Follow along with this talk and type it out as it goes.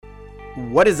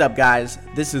What is up, guys?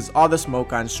 This is All the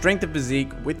Smoke on Strength and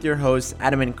Physique with your hosts,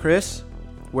 Adam and Chris,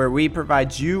 where we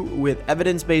provide you with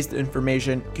evidence-based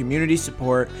information, community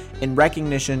support, and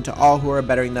recognition to all who are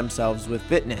bettering themselves with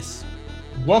fitness.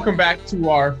 Welcome back to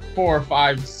our 4,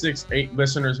 5, 6, 8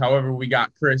 listeners. However, we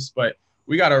got Chris, but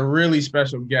we got a really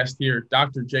special guest here,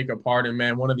 Dr. Jacob Harden,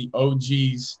 man, one of the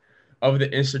OGs of the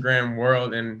Instagram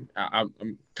world. And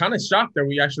I'm kind of shocked that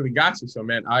we actually got you. So,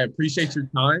 man, I appreciate your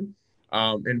time.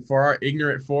 And for our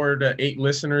ignorant 4 to 8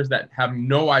 listeners that have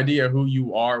no idea who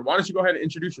you are, why don't you go ahead and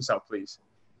introduce yourself, please?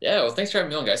 Yeah, well, thanks for having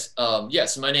me on, guys.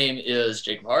 So my name is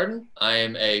Jacob Harden.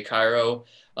 I'm a chiro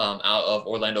out of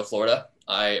Orlando, Florida.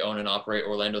 I own and operate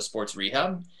Orlando Sports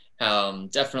Rehab.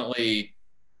 Definitely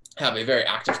have a very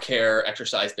active care,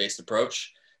 exercise-based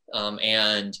approach.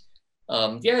 It's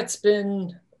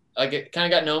been, I kind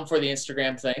of got known for the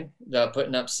Instagram thing,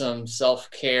 putting up some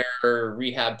self-care,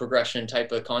 rehab progression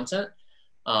type of content.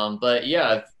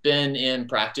 I've been in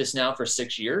practice now for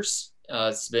 6 years.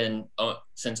 It's been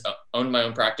since owned my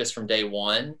own practice from day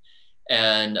one,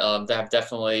 and I've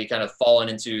definitely kind of fallen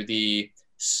into the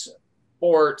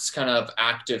sports kind of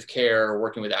active care,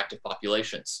 working with active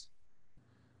populations.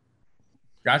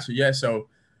 Gotcha. Yeah. So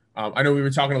I know we were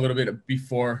talking a little bit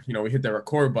before, we hit the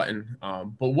record button,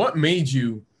 but what made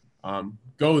you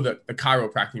go the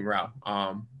chiropractic route?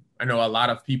 I know a lot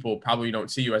of people probably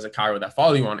don't see you as a chiro that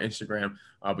follow you on Instagram,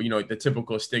 but the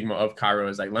typical stigma of chiro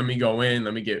is like, let me go in,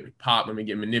 let me get popped, let me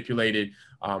get manipulated,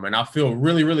 and I'll feel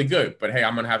really, really good. But hey,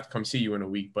 I'm going to have to come see you in a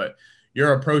week. But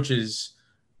your approach is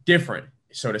different,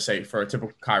 so to say, for a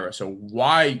typical chiro. So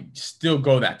why still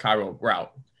go that chiro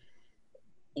route?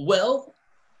 Well,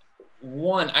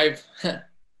 for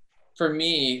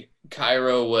me,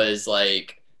 chiro was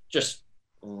like just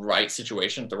right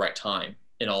situation at the right time,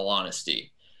 in all honesty.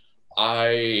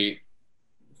 I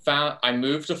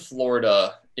moved to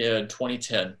Florida in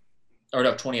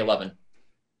 2011,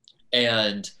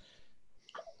 and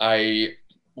I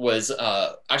was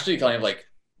actually kind of like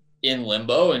in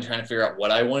limbo and trying to figure out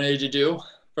what I wanted to do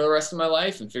for the rest of my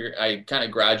life. And I kind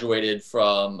of graduated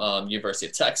from University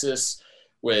of Texas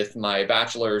with my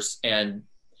bachelor's, and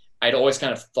I'd always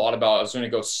kind of thought about I was going to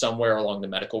go somewhere along the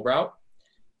medical route,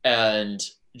 and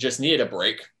just needed a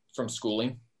break from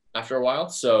schooling after a while.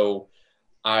 So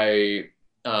I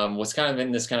was kind of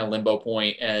in this kind of limbo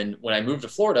point. And when I moved to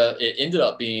Florida, it ended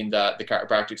up being that the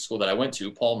chiropractic school that I went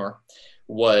to, Palmer,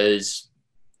 was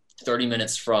 30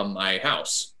 minutes from my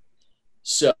house.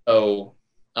 So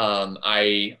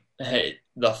it's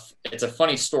a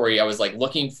funny story. I was like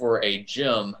looking for a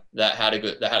gym that had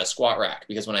a squat rack,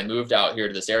 because when I moved out here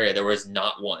to this area, there was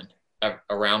not one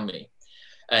around me.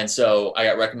 And so I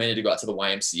got recommended to go out to the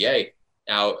YMCA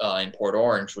out in Port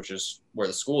Orange, which is where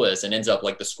the school is, and ends up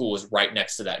like the school is right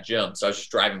next to that gym. So I was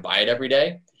just driving by it every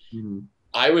day. Mm-hmm.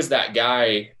 I was that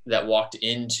guy that walked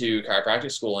into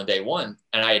chiropractic school on day one,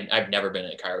 and I've never been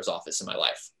in a chiro's office in my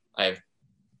life. I've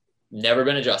never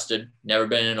been adjusted, never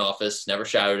been in an office, never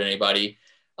shadowed anybody.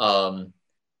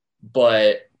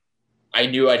 But I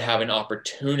knew I'd have an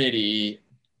opportunity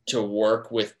to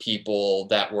work with people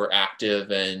that were active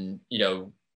and,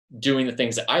 doing the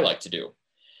things that I like to do.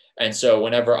 And so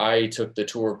whenever I took the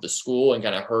tour of the school and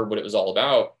kind of heard what it was all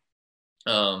about,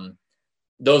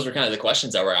 those were kind of the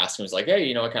questions I were asking. It was like,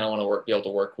 hey, I kind of want to be able to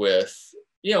work with,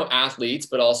 athletes,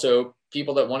 but also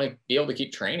people that want to be able to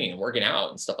keep training and working out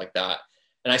and stuff like that.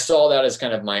 And I saw that as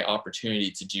kind of my opportunity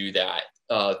to do that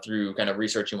through kind of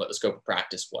researching what the scope of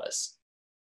practice was.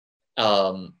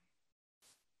 I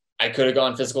could have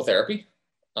gone physical therapy,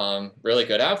 really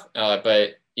could have,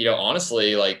 but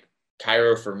honestly, like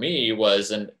chiro for me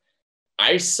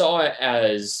I saw it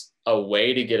as a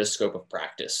way to get a scope of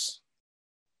practice.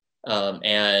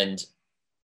 And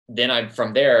then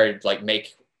from there, I'd like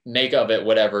make of it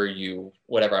whatever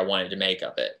I wanted to make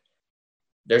of it.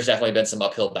 There's definitely been some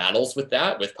uphill battles with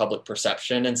that, with public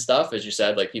perception and stuff. As you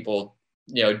said, like people,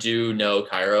 do know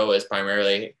chiro as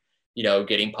primarily,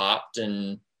 getting popped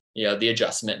and, the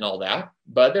adjustment and all that,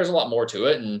 but there's a lot more to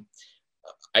it. And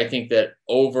I think that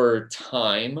over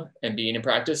time and being in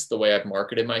practice, the way I've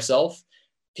marketed myself,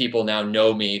 people now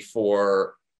know me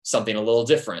for something a little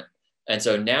different. And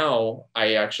so now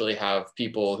I actually have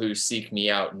people who seek me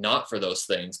out, not for those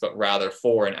things, but rather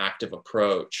for an active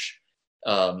approach.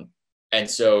 And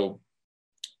so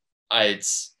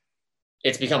it's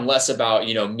become less about,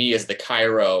 me as the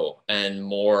chiro and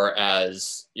more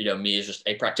as, me as just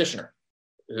a practitioner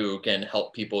who can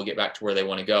help people get back to where they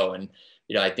want to go. And,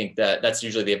 I think that that's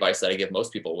usually the advice that I give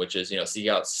most people, which is, seek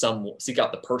out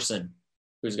the person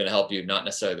who's going to help you, not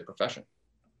necessarily the profession.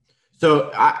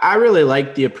 So I really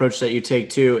like the approach that you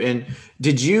take too. And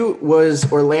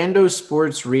was Orlando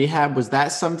Sports Rehab, was that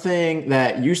something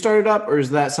that you started up, or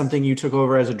is that something you took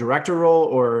over as a director role,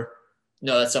 or?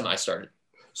 No, that's something I started.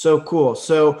 So cool.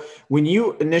 So when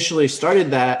you initially started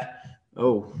that,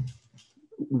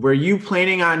 were you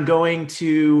planning on going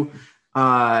to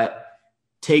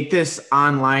take this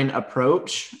online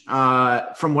approach?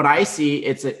 From what I see,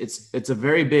 it's a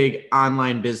very big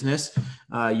online business.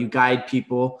 You guide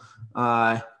people.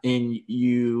 And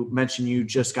you mentioned you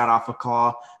just got off a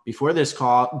call. Before this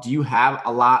call, do you have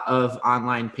a lot of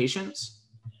online patients?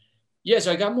 Yeah,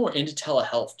 so I got more into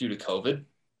telehealth due to COVID.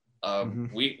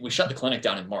 We shut the clinic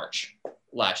down in March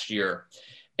last year,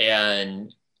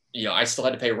 and I still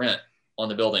had to pay rent on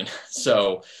the building.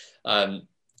 So this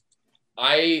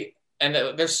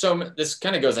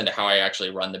kind of goes into how I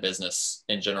actually run the business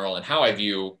in general and how I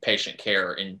view patient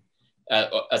care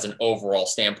as an overall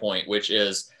standpoint, which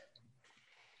is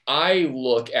I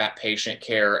look at patient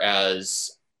care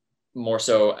as more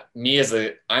so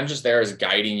I'm just there as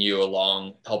guiding you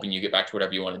along, helping you get back to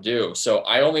whatever you want to do. So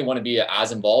I only want to be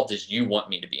as involved as you want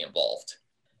me to be involved.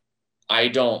 I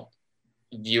don't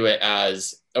view it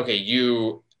as, okay,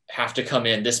 you have to come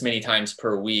in this many times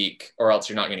per week or else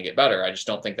you're not going to get better. I just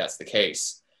don't think that's the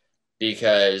case,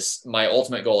 because my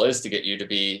ultimate goal is to get you to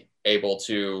be able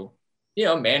to,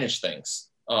 manage things,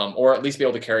 or at least be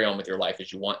able to carry on with your life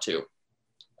as you want to.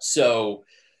 So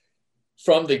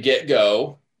from the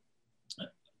get-go,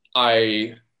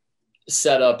 I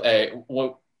set up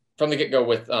from the get-go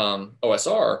with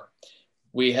OSR,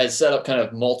 we had set up kind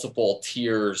of multiple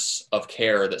tiers of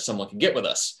care that someone could get with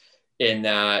us, in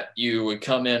that you would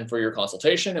come in for your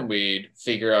consultation and we'd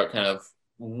figure out kind of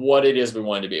what it is we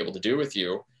wanted to be able to do with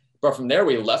you. But from there,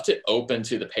 we left it open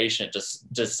to the patient to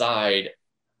decide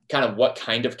kind of what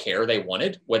kind of care they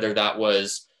wanted, whether that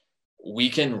was, we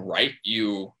can write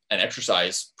you an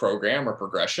exercise program or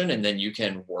progression, and then you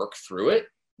can work through it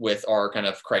with our kind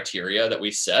of criteria that we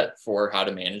set for how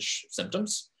to manage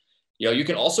symptoms. You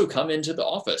can also come into the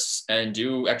office and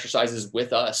do exercises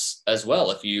with us as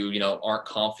well. If you, aren't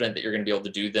confident that you're going to be able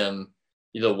to do them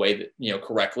the way that,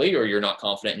 correctly, or you're not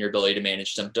confident in your ability to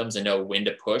manage symptoms and know when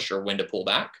to push or when to pull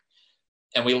back.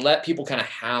 And we let people kind of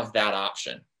have that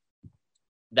option.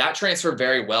 That transferred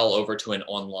very well over to an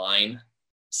online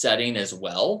setting as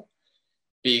well,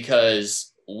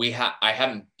 because I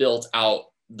haven't built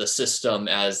out the system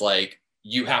as like,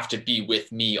 you have to be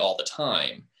with me all the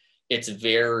time. It's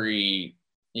very,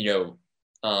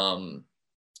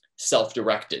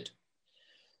 self-directed.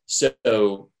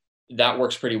 So that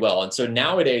works pretty well. And so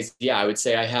nowadays, I would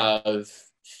say I have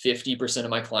 50% of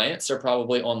my clients are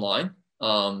probably online.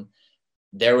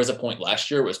 There was a point last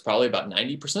year, it was probably about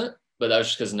 90%, but that was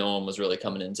just because no one was really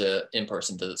coming into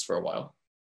in-person visits for a while.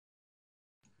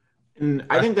 And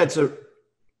I think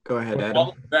go ahead, Adam. All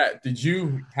of that, did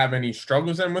you have any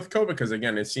struggles then with COVID? Because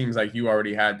again, it seems like you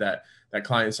already had that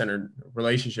client-centered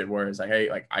relationship where it's like, hey,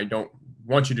 like, I don't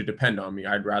want you to depend on me.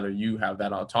 I'd rather you have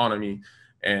that autonomy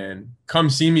and come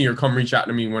see me or come reach out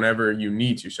to me whenever you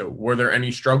need to. So were there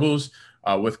any struggles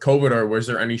with COVID, or was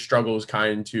there any struggles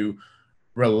kind to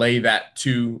relay that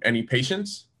to any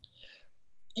patients?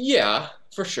 Yeah,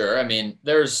 for sure. I mean,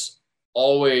 there's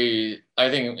always, I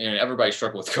think, everybody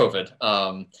struggled with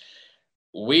COVID.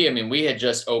 We had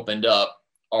just opened up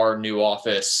our new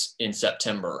office in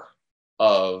September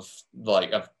of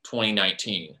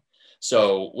 2019.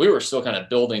 So we were still kind of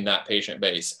building that patient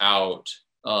base out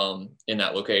in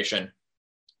that location.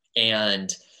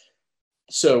 And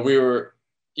so we were,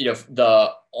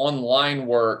 the online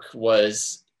work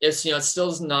it's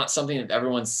still not something that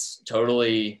everyone's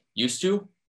totally used to.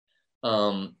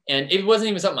 And it wasn't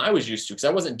even something I was used to, because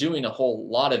I wasn't doing a whole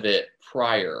lot of it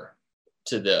prior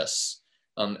to this.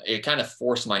 It kind of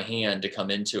forced my hand to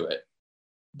come into it.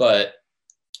 But,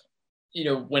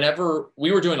 whenever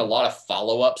we were doing a lot of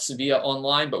follow-ups via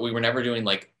online, but we were never doing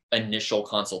like initial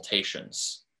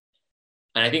consultations.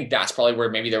 And I think that's probably where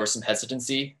maybe there was some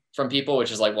hesitancy from people,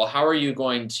 which is like, well, how are you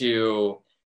going to,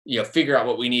 figure out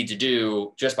what we need to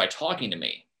do just by talking to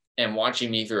me and watching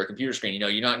me through a computer screen?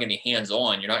 You're not going to be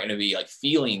hands-on. You're not going to be like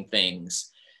feeling things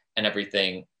and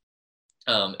everything.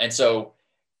 And so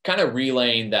kind of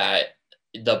relaying that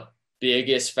the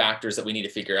biggest factors that we need to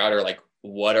figure out are like,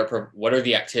 what are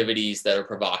the activities that are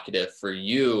provocative for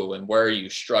you, and where are you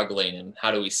struggling, and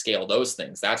how do we scale those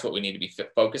things? That's what we need to be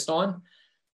focused on.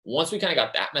 Once we kind of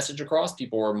got that message across,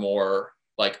 people were more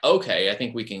like, okay, I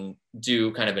think we can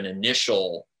do kind of an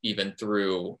initial, even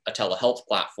through a telehealth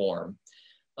platform.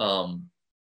 And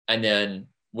then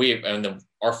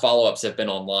our follow-ups have been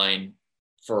online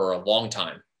for a long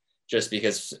time, just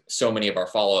because so many of our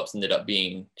follow-ups ended up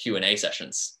being Q&A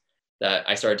sessions that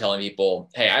I started telling people,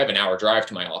 hey, I have an hour drive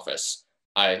to my office.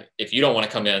 If you don't want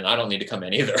to come in, I don't need to come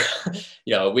in either.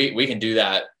 We can do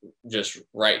that just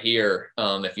right here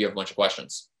if you have a bunch of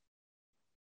questions.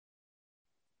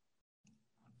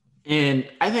 And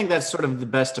I think that's sort of the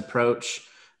best approach.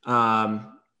 I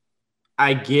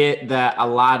get that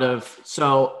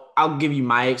so I'll give you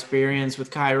my experience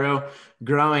with chiro.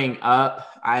 Growing up,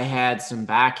 I had some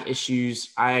back issues.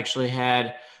 I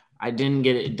didn't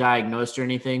get it diagnosed or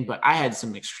anything, but I had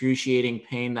some excruciating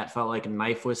pain that felt like a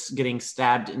knife was getting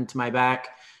stabbed into my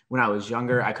back when I was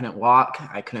younger. I couldn't walk,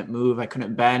 I couldn't move, I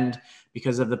couldn't bend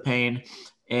because of the pain.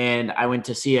 And I went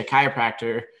to see a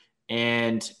chiropractor,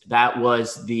 and that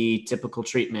was the typical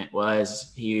treatment.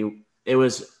 It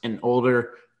was an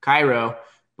older chiro,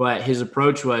 but his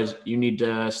approach was, you need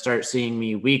to start seeing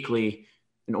me weekly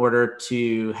in order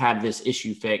to have this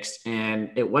issue fixed.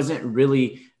 And it wasn't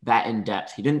really that in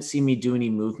depth. He didn't see me do any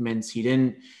movements.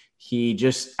 I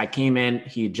came in,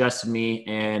 he adjusted me,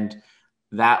 and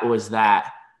that was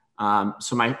that.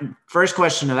 So my first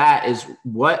question to that is,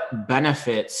 what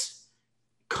benefits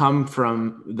come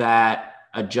from that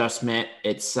adjustment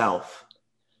itself?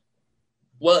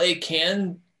 Well, it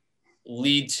can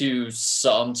lead to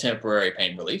some temporary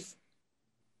pain relief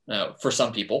for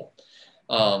some people.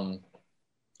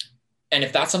 And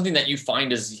if that's something that you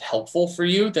find is helpful for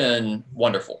you, then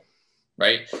wonderful,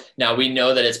 right? Now we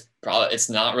know that it's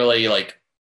not really like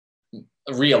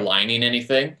realigning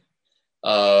anything.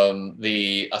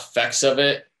 The effects of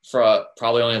it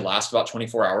probably only last about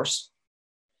 24 hours.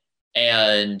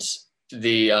 And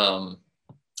the other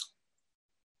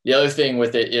thing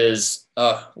with it is,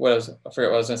 I forget what I was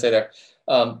going to say there.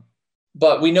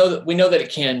 But we know that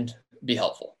it can be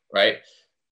helpful, right?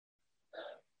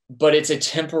 But it's a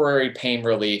temporary pain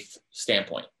relief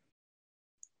standpoint.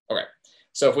 Okay.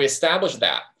 So if we establish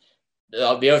that, the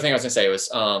other thing I was going to say was,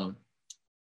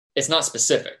 it's not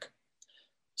specific.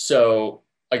 So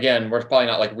again, we're probably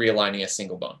not like realigning a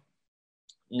single bone.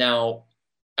 Now,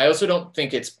 I also don't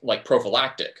think it's like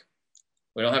prophylactic.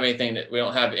 We don't have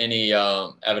any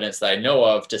evidence that I know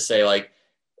of to say like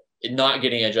not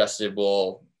getting adjusted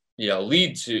will,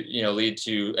 lead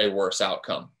to a worse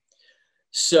outcome.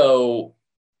 So,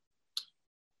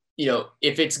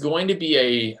 if it's going to be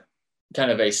a kind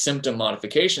of a symptom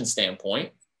modification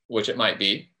standpoint, which it might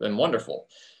be, then wonderful.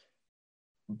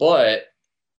 But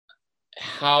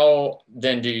how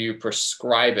then do you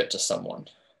prescribe it to someone?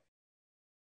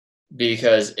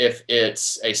 Because if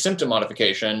it's a symptom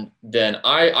modification, then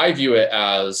I view it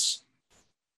as,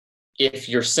 if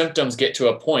your symptoms get to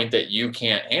a point that you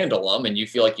can't handle them and you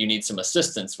feel like you need some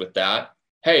assistance with that,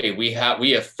 hey, we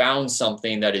have found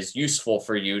something that is useful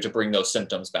for you to bring those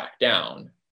symptoms back down.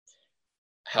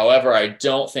 However, I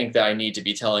don't think that I need to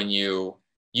be telling you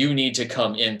need to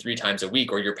come in 3 times a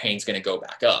week or your pain's going to go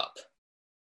back up.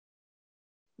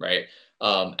 Right.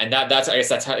 And that's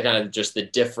kind of just the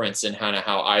difference in kind of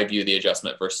how I view the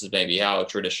adjustment versus maybe how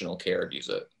traditional care views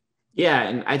it. Yeah.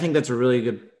 And I think that's a really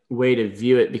good way to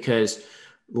view it, because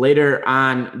later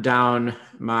on down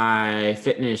my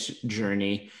fitness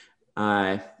journey,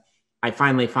 I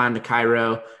finally found a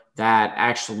chiro that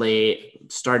actually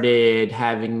started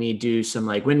having me do some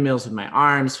like windmills with my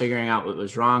arms, figuring out what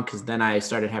was wrong. Cause then I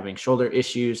started having shoulder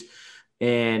issues,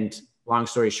 and long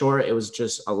story short, it was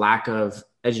just a lack of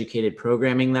educated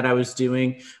programming that I was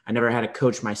doing. I never had a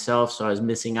coach myself, so I was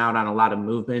missing out on a lot of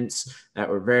movements that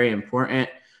were very important,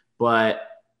 but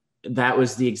that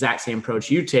was the exact same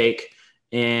approach you take.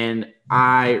 And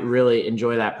I really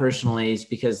enjoy that personally, is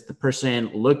because the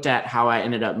person looked at how I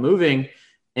ended up moving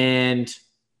and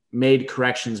made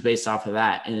corrections based off of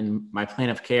that. And my plan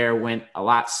of care went a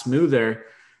lot smoother.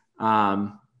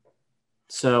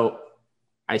 So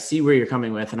I see where you're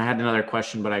coming with. And I had another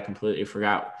question, but I completely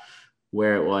forgot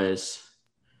where it was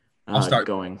I'll start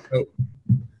going. So,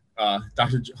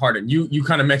 Dr. Hardin, you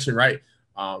kind of mentioned, right,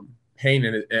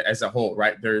 pain as a whole,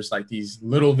 right? There's like these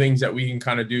little things that we can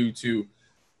kind of do to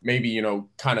maybe,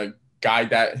 kind of guide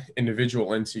that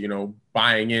individual into,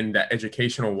 buying in that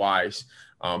educational wise.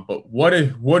 But what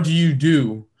do you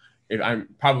do if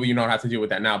you don't have to deal with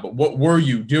that now, but what were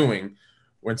you doing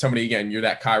when somebody, again, you're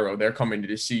that chiro, they're coming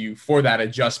to see you for that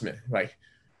adjustment? Like,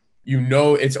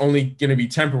 it's only going to be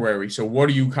temporary. So what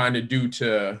do you kind of do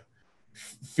to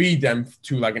feed them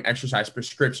to like an exercise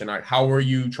prescription? Like, how are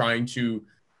you trying to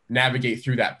navigate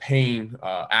through that pain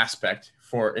aspect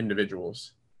for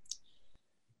individuals?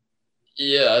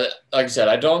 Yeah, like I said,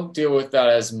 I don't deal with that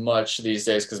as much these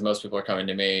days because most people are coming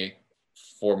to me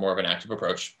for more of an active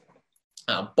approach.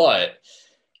 But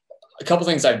a couple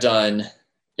things I've done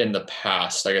in the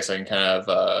past, I guess I can kind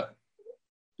of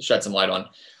shed some light on.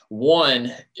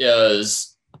 One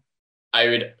is I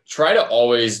would try to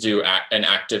always do an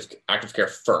active care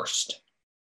first,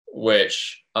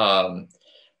 which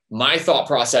my thought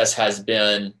process has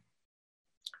been,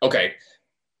 okay,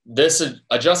 this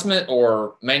adjustment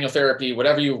or manual therapy,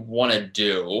 whatever you want to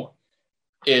do,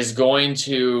 is going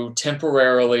to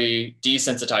temporarily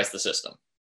desensitize the system,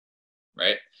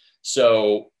 right?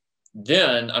 So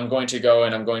then I'm going to go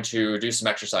and I'm going to do some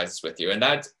exercises with you. And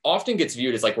that often gets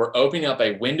viewed as like we're opening up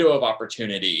a window of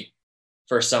opportunity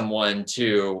for someone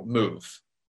to move.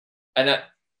 And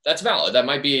that's valid.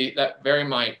 That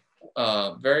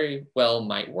very well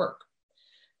might work.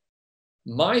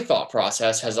 My thought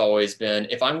process has always been,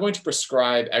 if I'm going to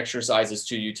prescribe exercises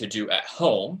to you to do at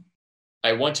home,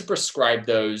 I want to prescribe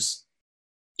those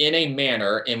in a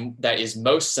manner that is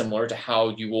most similar to how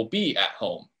you will be at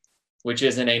home, which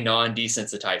is in a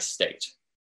non-desensitized state.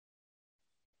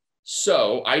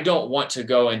 So I don't want to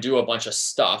go and do a bunch of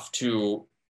stuff to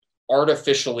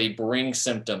artificially bring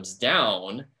symptoms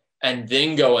down and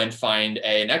then go and find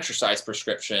an exercise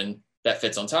prescription that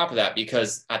fits on top of that,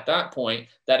 because at that point,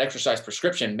 that exercise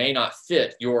prescription may not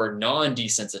fit your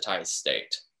non-desensitized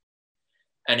state.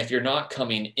 And if you're not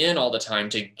coming in all the time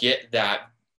to get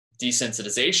that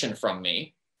desensitization from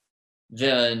me,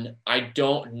 then I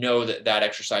don't know that that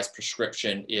exercise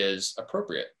prescription is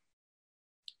appropriate.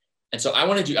 And so I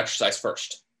want to do exercise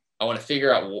first. I want to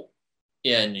figure out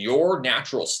in your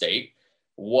natural state,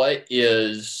 what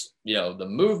is, the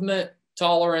movement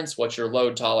tolerance, what's your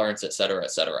load tolerance, et cetera,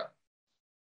 et cetera.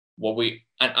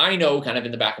 And I know kind of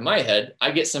in the back of my head, I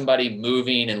get somebody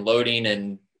moving and loading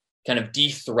and kind of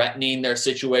de-threatening their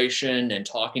situation and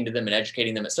talking to them and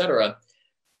educating them, et cetera.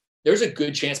 There's a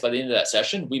good chance by the end of that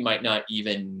session, we might not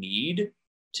even need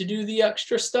to do the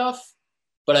extra stuff,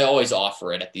 but I always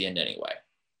offer it at the end anyway.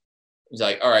 It's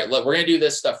like, all right, look, we're going to do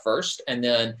this stuff first. And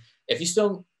then if you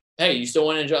still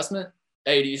want an adjustment?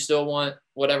 Hey, do you still want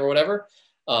whatever?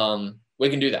 We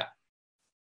can do that.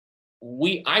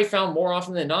 I found more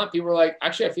often than not, people were like,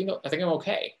 actually, I think I'm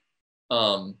okay.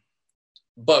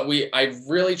 But I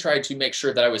really tried to make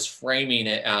sure that I was framing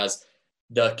it as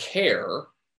the care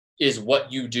is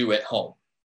what you do at home,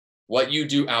 what you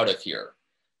do out of here.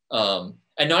 And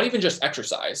not even just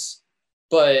exercise,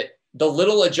 but the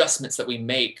little adjustments that we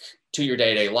make to your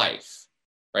day-to-day life,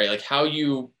 right? Like how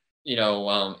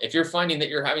if you're finding that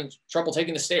you're having trouble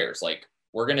taking the stairs, like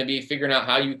we're going to be figuring out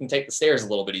how you can take the stairs a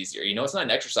little bit easier. It's not an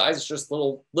exercise, it's just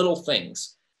little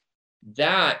things.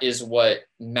 That is what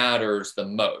matters the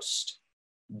most.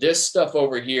 This stuff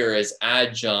over here is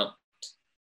adjunct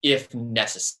if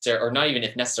necessary, or not even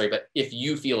if necessary, but if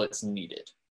you feel it's needed.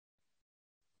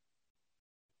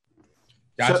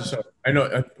 Gotcha. So I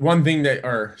know one thing that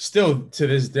are still to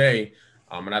this day,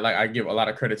 and I give a lot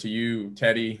of credit to you,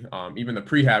 Teddy, even the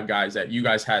prehab guys, that you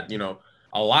guys had,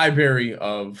 a library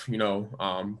of,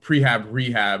 prehab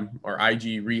rehab or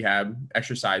IG rehab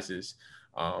exercises.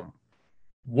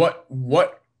 What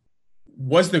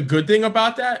was the good thing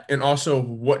about that? And also,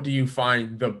 what do you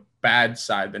find the bad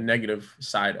side, the negative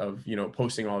side of,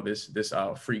 posting all this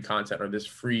free content or this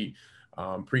free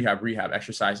prehab rehab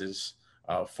exercises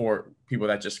for people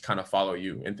that just kind of follow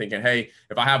you and thinking, hey,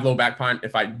 if I have low back pain,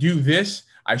 if I do this,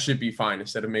 I should be fine,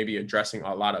 instead of maybe addressing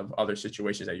a lot of other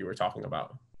situations that you were talking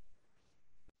about?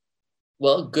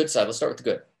 Well, good side. Let's start with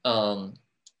the good.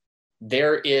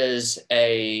 There is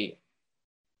a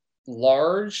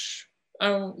large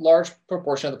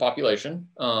proportion of the population,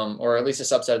 or at least a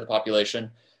subset of the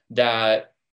population,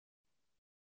 that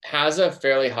has a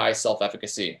fairly high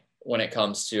self-efficacy when it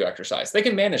comes to exercise. They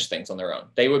can manage things on their own.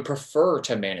 They would prefer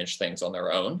to manage things on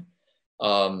their own.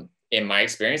 In my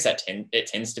experience, it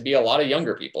tends to be a lot of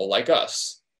younger people like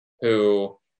us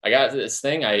who, I got this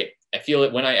thing, I feel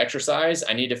it when I exercise.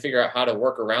 I need to figure out how to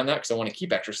work around that because I want to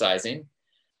keep exercising.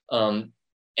 And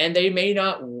they may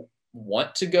not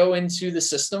want to go into the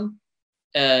system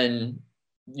and,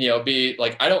 be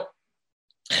like, I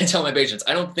tell my patients,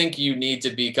 I don't think you need to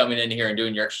be coming in here and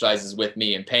doing your exercises with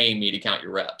me and paying me to count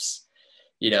your reps.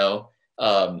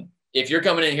 If you're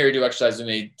coming in here to do exercise with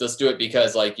me, let's do it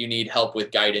because you need help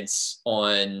with guidance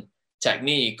on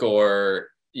technique or,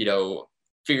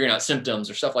 figuring out symptoms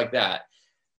or stuff like that.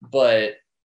 But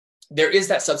there is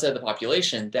that subset of the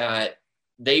population that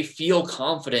they feel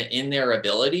confident in their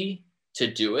ability to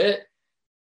do it.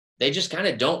 They just kind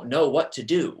of don't know what to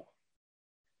do.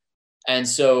 And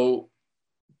so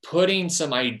putting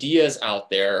some ideas out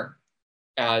there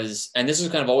and this has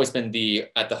kind of always been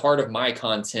at the heart of my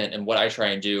content and what I try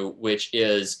and do, which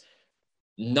is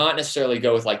not necessarily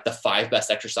go with the 5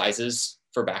 best exercises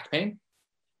for back pain,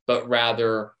 but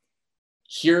rather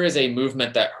here is a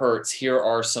movement that hurts. Here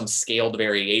are some scaled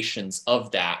variations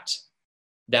of that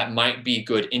might be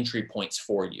good entry points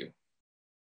for you.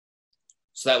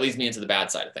 So that leads me into the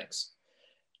bad side of things.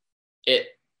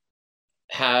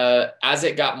 As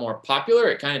it got more popular,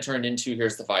 it kind of turned into,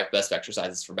 here's the 5 best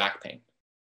exercises for back pain.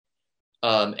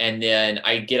 And then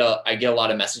I get a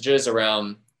lot of messages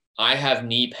around, I have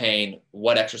knee pain.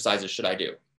 What exercises should I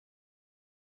do?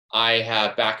 I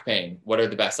have back pain. What are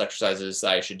the best exercises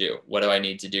that I should do? What do I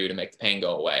need to do to make the pain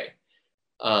go away?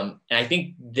 And I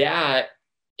think that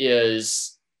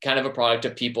is kind of a product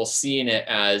of people seeing it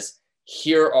as,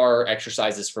 here are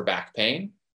exercises for back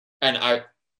pain. And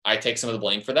I take some of the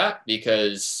blame for that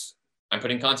because I'm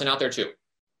putting content out there too.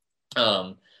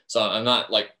 So I'm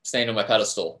not like staying on my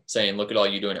pedestal saying, look at all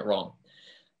you doing it wrong.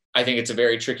 I think it's a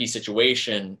very tricky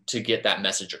situation to get that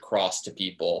message across to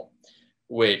people,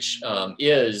 which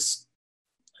is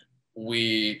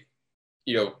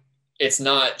it's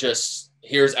not just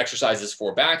here's exercises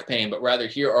for back pain, but rather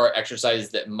here are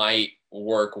exercises that might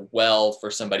work well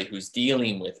for somebody who's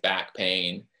dealing with back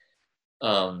pain.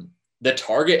 The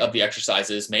target of the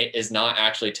exercises is not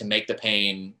actually to make the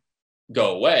pain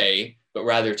go away, but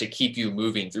rather to keep you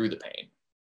moving through the pain.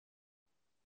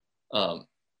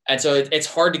 And so it's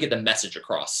hard to get the message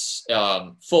across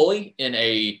fully in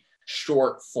a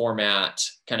short format,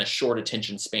 kind of short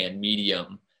attention span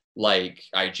medium like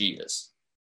IG is.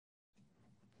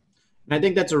 And I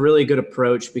think that's a really good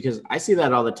approach because I see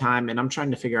that all the time and I'm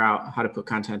trying to figure out how to put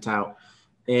content out.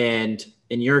 And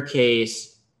in your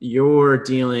case, you're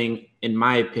dealing, in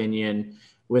my opinion,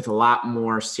 with a lot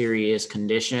more serious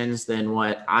conditions than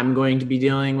what I'm going to be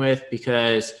dealing with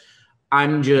because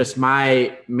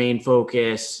my main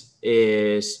focus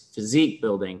is physique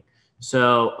building.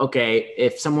 So, okay,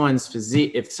 if someone's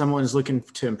looking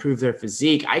to improve their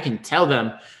physique, I can tell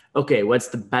them, okay, what's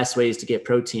the best ways to get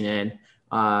protein in,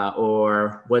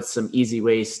 or what's some easy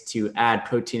ways to add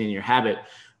protein in your habit.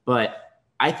 But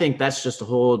I think that's just a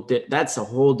whole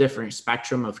different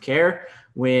spectrum of care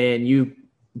when you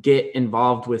get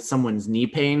involved with someone's knee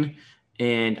pain.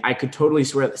 And I could totally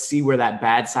see where that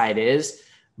bad side is.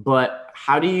 But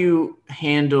how do you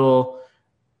handle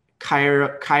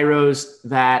chiros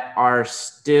that are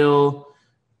still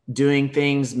doing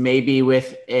things maybe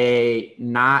with a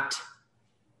not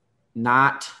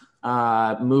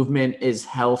movement is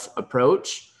health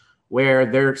approach, where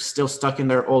they're still stuck in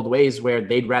their old ways where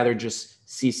they'd rather just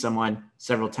see someone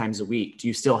several times a week? Do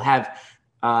you still have,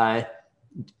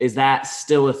 is that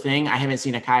still a thing? I haven't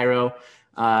seen a chiro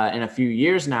in a few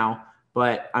years now,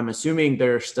 but I'm assuming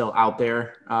they're still out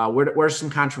there. What are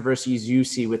some controversies you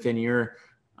see within your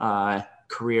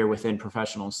career within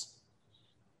professionals?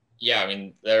 Yeah, I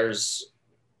mean,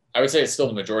 I would say it's still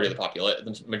the majority of the population.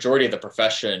 The majority of the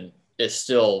profession is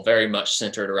still very much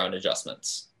centered around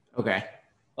adjustments. Okay.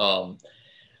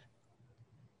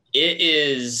 It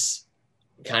is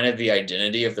kind of the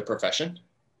identity of the profession.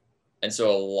 And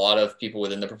so a lot of people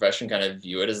within the profession kind of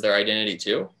view it as their identity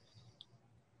too.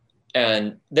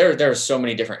 And there are so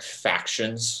many different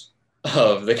factions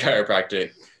of the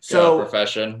chiropractic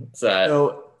profession.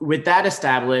 So with that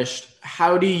established,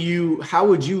 how would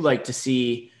you like to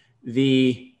see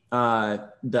the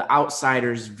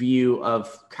outsider's view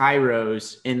of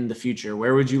chiros in the future?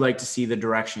 Where would you like to see the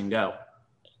direction go?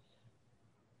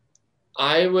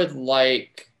 I would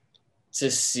like to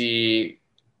see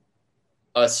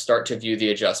us start to view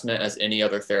the adjustment as any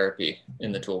other therapy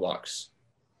in the toolbox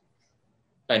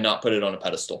and not put it on a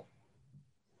pedestal.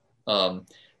 I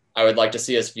would like to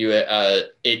see us view it as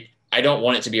I don't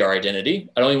want it to be our identity.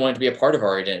 I don't even want it to be a part of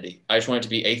our identity. I just want it to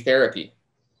be a therapy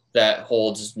that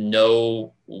holds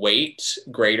no weight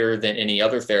greater than any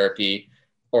other therapy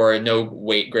or no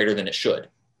weight greater than it should.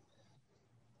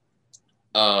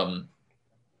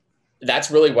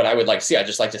 That's really what I would like to see. I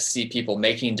just like to see people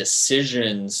making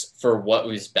decisions for what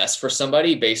was best for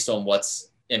somebody based on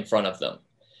what's in front of them,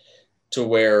 to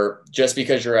where just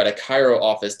because you're at a chiro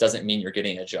office doesn't mean you're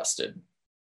getting adjusted.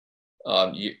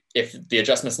 If the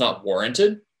adjustment's not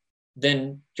warranted,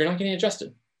 then you're not getting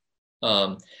adjusted.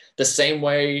 The same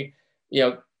way,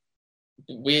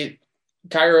 we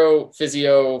chiro,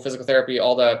 physio, physical therapy,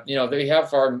 all that, they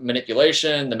have our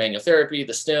manipulation, the manual therapy,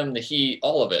 the stim, the heat,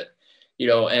 all of it,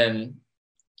 and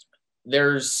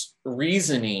there's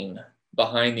reasoning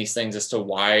behind these things as to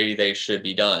why they should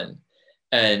be done.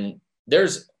 And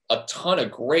there's a ton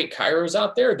of great chiros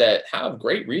out there that have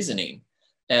great reasoning,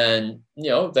 and,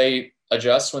 they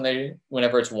adjust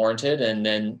whenever it's warranted. And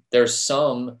then there's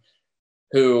some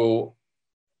who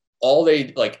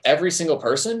every single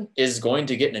person is going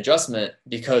to get an adjustment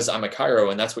because I'm a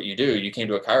chiro and that's what you do. You came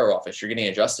to a chiro office, you're getting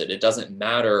adjusted. It doesn't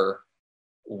matter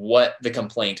what the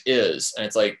complaint is. And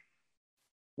it's like,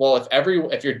 well, if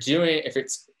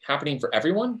it's happening for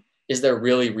everyone, is there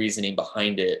really reasoning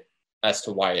behind it as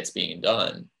to why it's being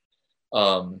done?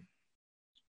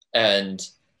 And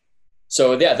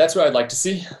so, yeah, that's what I'd like to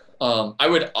see. I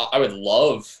would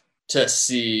love to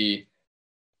see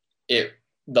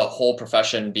the whole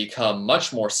profession become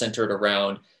much more centered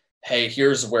around, hey,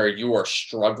 here's where you are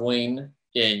struggling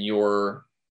in your,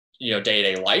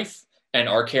 day-to-day life. And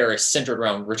our care is centered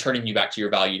around returning you back to your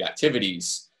valued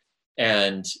activities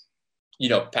and,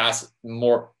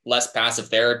 less passive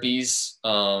therapies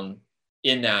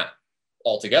in that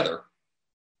altogether.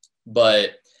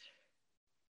 But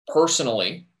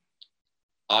personally,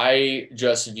 I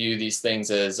just view these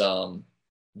things as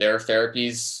there are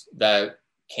therapies that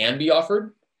can be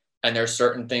offered, and there's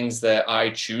certain things that I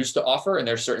choose to offer, and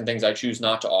there's certain things I choose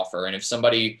not to offer. And if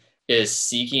somebody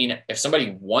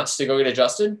wants to go get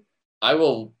adjusted, I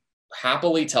will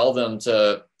happily tell them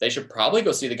they should probably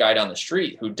go see the guy down the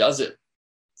street who does it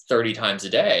 30 times a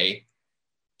day,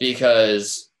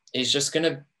 because he's just going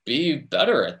to be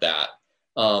better at that.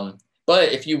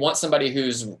 But if you want somebody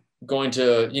who's going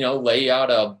to, lay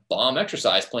out a bomb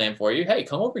exercise plan for you, hey,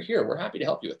 come over here. We're happy to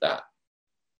help you with that.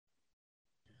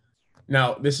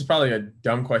 Now, this is probably a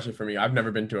dumb question for me. I've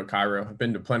never been to a chiro. I've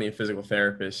been to plenty of physical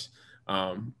therapists.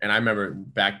 And I remember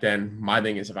back then, my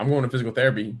thing is, if I'm going to physical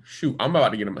therapy, shoot, I'm about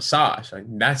to get a massage. Like,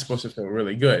 that's supposed to feel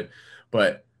really good.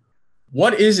 But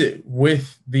what is it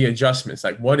with the adjustments?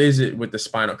 Like, what is it with the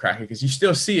spinal cracking? Because you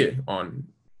still see it on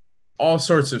all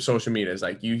sorts of social media. It's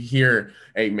like you hear,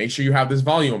 hey, make sure you have this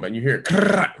volume, and you hear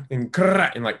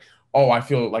and like, oh, I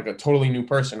feel like a totally new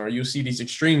person. Or you see these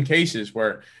extreme cases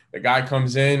where the guy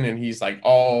comes in and he's like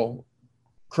all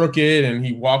crooked, and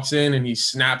he walks in and he's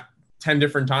snapped 10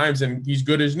 different times and he's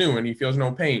good as new and he feels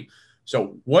no pain.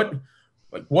 So what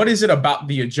is it about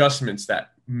the adjustments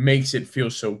that makes it feel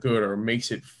so good or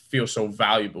makes it feel so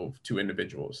valuable to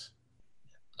individuals?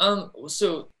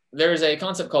 So there's a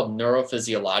concept called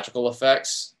neurophysiological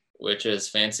effects, which is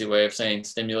a fancy way of saying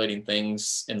stimulating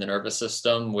things in the nervous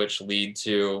system, which lead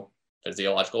to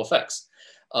physiological effects.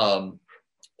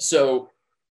 So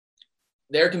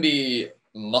there can be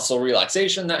muscle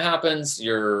relaxation that happens.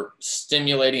 You're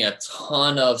stimulating a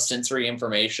ton of sensory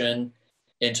information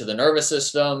into the nervous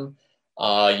system.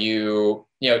 We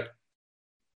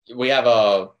have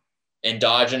a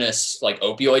endogenous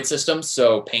opioid system,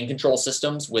 so pain control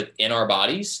systems within our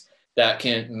bodies that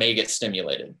may get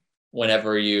stimulated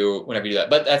whenever you do that.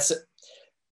 But that's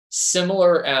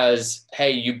similar as,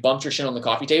 hey, you bumped your shin on the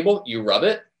coffee table, you rub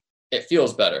it, it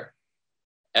feels better.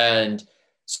 And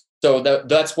so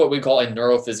that's what we call a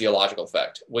neurophysiological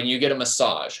effect. When you get a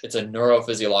massage, it's a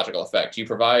neurophysiological effect. You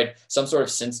provide some sort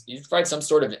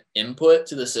of input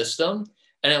to the system,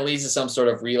 and it leads to some sort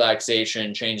of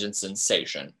relaxation, change in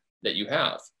sensation that you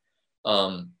have.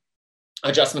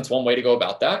 Adjustment's one way to go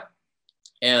about that.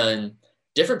 And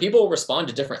different people respond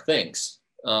to different things.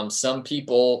 Some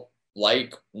people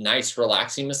like nice,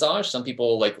 relaxing massage. Some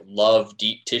people love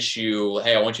deep tissue.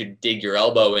 Hey, I want you to dig your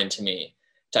elbow into me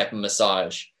type of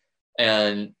massage.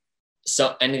 And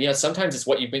sometimes it's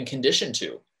what you've been conditioned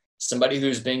to. Somebody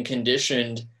who's been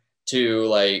conditioned to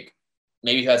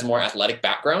maybe who has a more athletic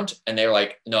background, and they're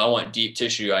like, no, I want deep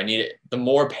tissue. I need it. The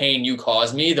more pain you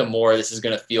cause me, the more this is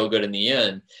going to feel good in the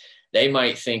end. They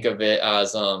might think of it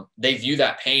as, they view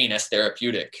that pain as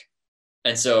therapeutic.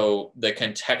 And so the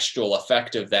contextual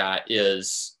effect of that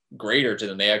is greater to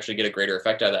them. They actually get a greater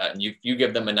effect out of that. And you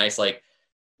give them a nice,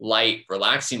 light,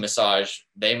 relaxing massage,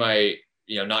 they might,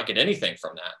 not get anything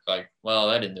from that. Well,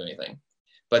 that didn't do anything.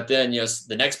 But then,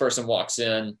 the next person walks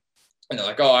in and they're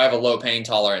like, oh, I have a low pain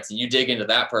tolerance. And you dig into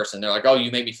that person. They're like, oh, you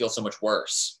made me feel so much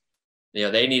worse. They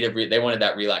wanted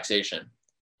that relaxation.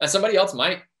 And somebody else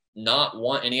might not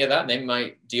want any of that. And they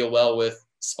might deal well with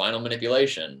spinal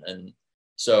manipulation. And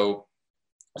so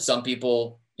some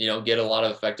people, get a lot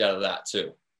of effect out of that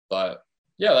too. But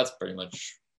yeah, that's pretty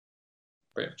much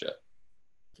it.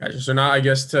 Gotcha. So now I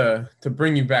guess to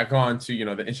bring you back on to,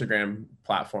 the Instagram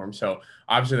platform. So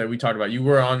obviously that we talked about, you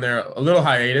were on there a little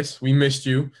hiatus. We missed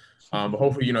you, but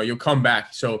hopefully, you'll come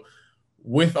back. So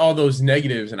with all those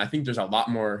negatives, and I think there's a lot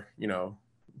more,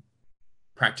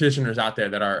 practitioners out there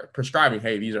that are prescribing,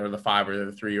 hey, these are the 5 or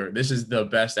the 3, or this is the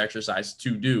best exercise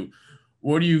to do.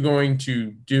 What are you going to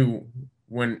do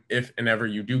if and ever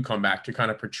you do come back to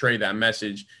kind of portray that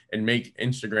message and make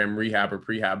Instagram rehab or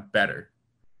prehab better?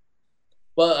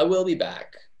 Well, I will be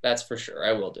back. That's for sure.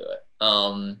 I will do it.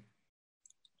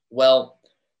 Well,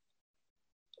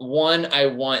 one, I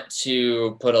want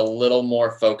to put a little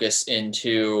more focus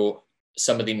into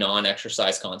some of the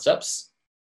non-exercise concepts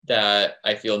that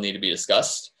I feel need to be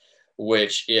discussed,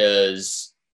 which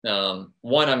is one,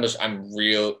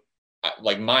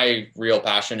 my real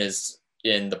passion is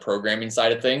in the programming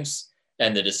side of things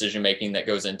and the decision making that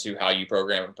goes into how you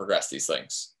program and progress these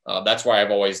things. That's why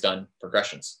I've always done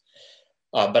progressions.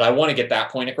 But I want to get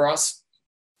that point across.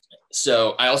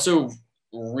 So I also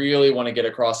really want to get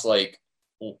across like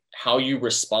how you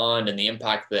respond and the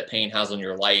impact that pain has on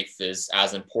your life is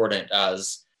as important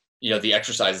as, the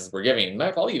exercises we're giving. It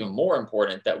might probably even more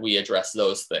important that we address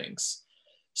those things.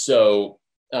 So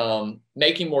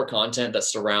making more content that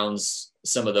surrounds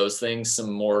some of those things,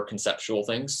 some more conceptual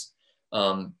things,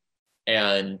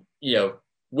 and,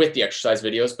 with the exercise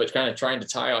videos, but kind of trying to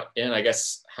tie in, I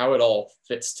guess, how it all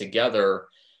fits together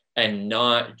and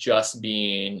not just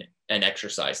being an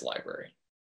exercise library.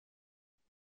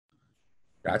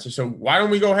 Gotcha. So why don't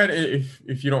we go ahead,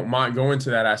 if you don't mind, go into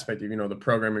that aspect of, the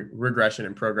programming, regression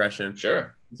and progression.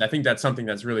 Sure. I think that's something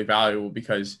that's really valuable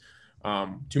because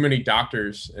too many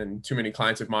doctors and too many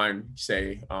clients of mine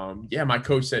say, my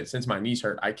coach said since my knees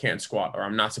hurt, I can't squat or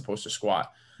I'm not supposed to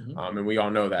squat. Mm-hmm. And we all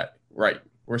know that, right?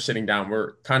 We're sitting down,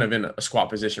 we're kind of in a squat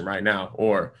position right now,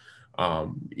 or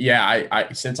I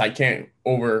since I can't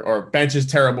or bench is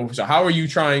terrible. So how are you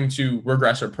trying to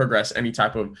regress or progress any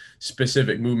type of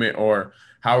specific movement, or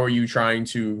how are you trying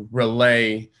to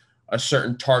relay a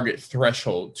certain target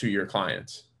threshold to your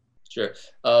clients? Sure.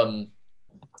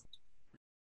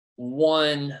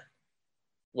 One,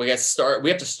 we have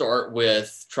to start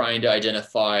with trying to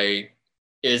identify,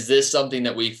 is this something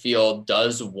that we feel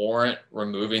does warrant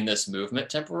removing this movement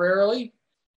temporarily?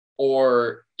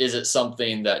 Or is it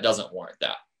something that doesn't warrant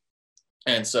that?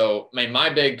 And so, my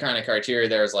big kind of criteria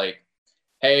there is like,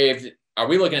 hey, are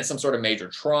we looking at some sort of major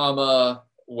trauma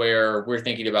where we're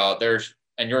thinking about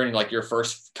and you're in like your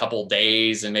first couple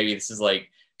days, and maybe this is like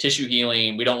tissue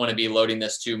healing. We don't want to be loading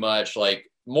this too much, like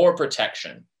more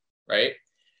protection, right?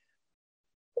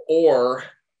 Or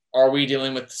are we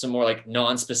dealing with some more like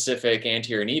non-specific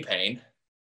anterior knee pain,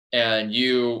 and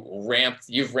you've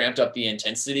ramped up the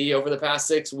intensity over the past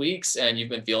 6 weeks and you've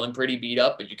been feeling pretty beat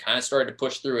up, but you kind of started to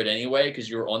push through it anyway because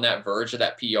you were on that verge of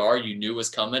that PR you knew was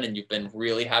coming, and you've been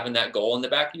really having that goal in the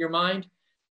back of your mind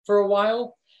for a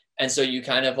while. And so you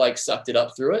kind of like sucked it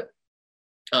up through it.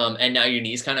 And now your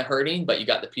knee's kind of hurting, but you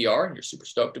got the PR and you're super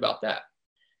stoked about that.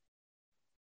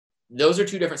 Those are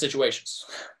two different situations,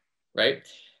 right?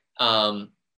 And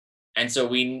so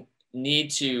we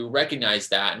need to recognize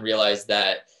that and realize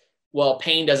that, well,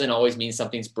 pain doesn't always mean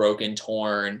something's broken,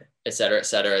 torn, et cetera,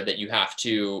 that you have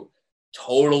to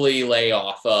totally lay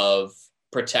off of,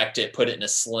 protect it, put it in a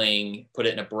sling, put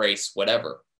it in a brace,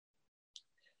 whatever.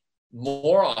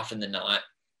 More often than not,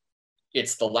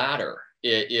 it's the latter.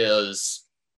 It is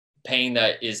pain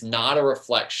that is not a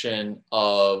reflection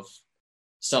of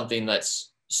something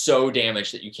that's so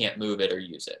damaged that you can't move it or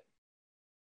use it.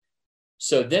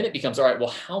 So then it becomes, all right,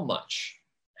 well, how much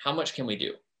can we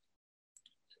do?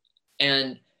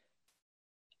 And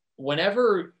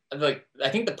whenever, like, I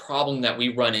think the problem that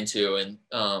we run into, and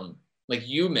like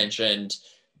you mentioned,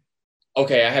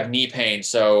 okay, I have knee pain,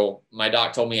 so my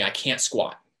doc told me I can't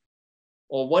squat.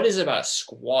 Well, what is it about a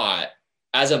squat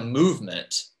as a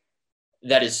movement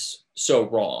that is so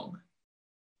wrong?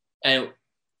 And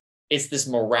it's this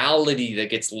morality that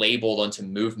gets labeled onto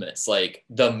movements, like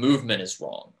the movement is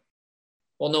wrong.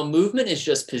 Well, no, movement is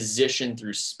just position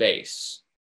through space.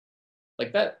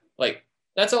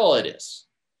 That's all it is.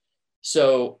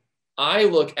 So I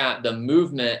look at the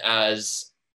movement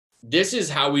as, this is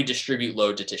how we distribute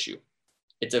load to tissue.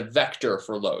 It's a vector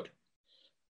for load.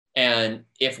 And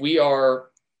if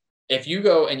you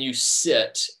go and you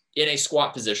sit in a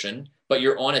squat position, but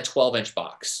you're on a 12-inch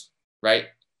box, right?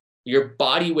 Your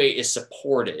body weight is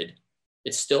supported.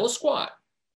 It's still a squat,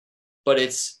 but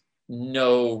it's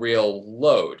no real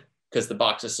load because the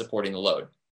box is supporting the load,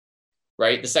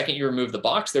 right? The second you remove the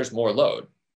box, there's more load.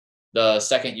 The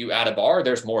second you add a bar,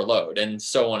 there's more load, and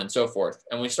so on and so forth.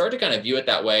 And we start to kind of view it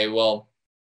that way. Well,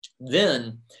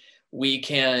 then we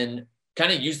can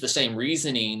kind of use the same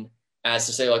reasoning as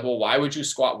to say, like, well, why would you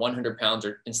squat 100 pounds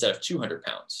instead of 200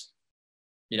 pounds?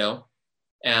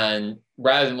 And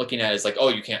rather than looking at it as like, oh,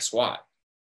 you can't squat.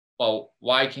 Well,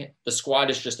 why can't the squat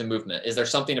is just a movement? Is there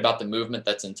something about the movement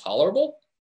that's intolerable?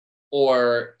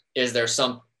 Or is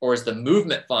the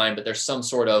movement fine, but there's some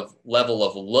sort of level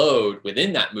of load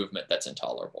within that movement that's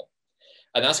intolerable?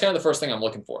 And that's kind of the first thing I'm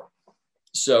looking for.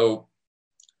 So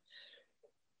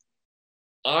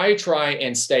I try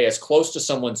and stay as close to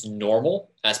someone's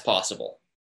normal as possible.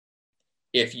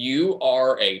 If you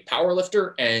are a power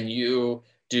lifter and you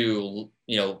do,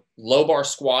 low bar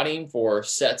squatting for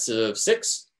sets of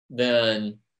 6,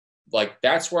 then like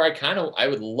that's where I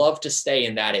would love to stay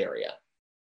in that area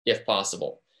if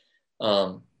possible.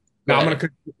 Now I'm gonna.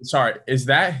 Sorry, is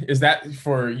that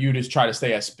for you to try to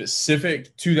stay as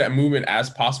specific to that movement as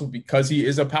possible because he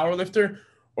is a power lifter,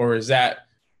 or is that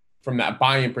from that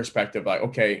buy-in perspective, like,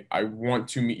 okay, I want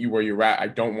to meet you where you're at. I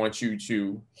don't want you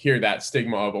to hear that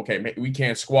stigma of, okay, we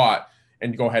can't squat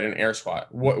and go ahead and air squat.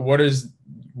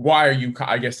 Why are you,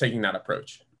 I guess, taking that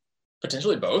approach?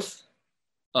 Potentially both.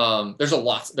 There's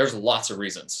lots of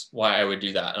reasons why I would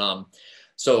do that.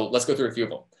 So let's go through a few of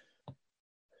them.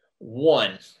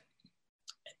 One,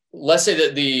 let's say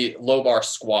that the low bar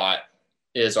squat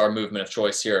is our movement of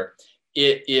choice here.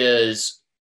 It is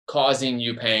causing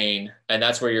you pain, and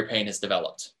that's where your pain is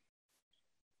developed.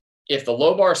 If the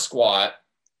low bar squat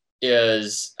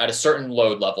is at a certain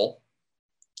load level,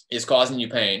 is causing you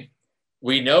pain,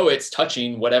 we know it's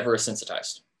touching whatever is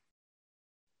sensitized,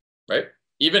 right?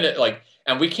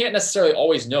 And we can't necessarily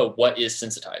always know what is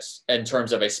sensitized in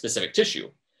terms of a specific tissue.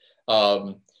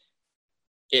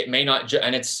 It may not,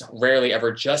 and it's rarely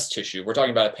ever just tissue. We're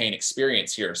talking about a pain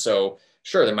experience here. So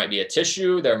sure, there might be a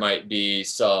tissue, there might be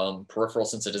some peripheral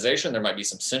sensitization, there might be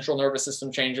some central nervous system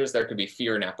changes, there could be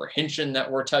fear and apprehension that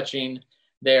we're touching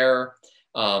there.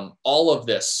 All of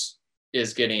this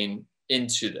is getting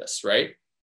into this, right?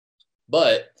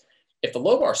 But if the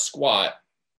low bar squat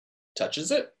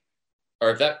touches it, or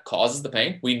if that causes the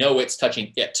pain, we know it's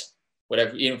touching it,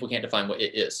 whatever, even if we can't define what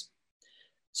it is.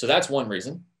 So that's one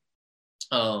reason.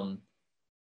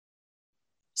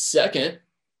 Second,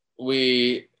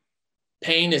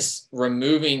 pain is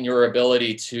removing your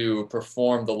ability to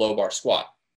perform the low bar squat.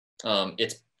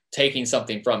 It's taking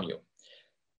something from you.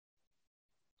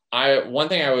 One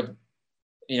thing I would,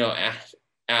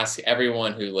 ask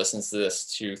everyone who listens to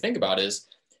this to think about is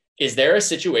there a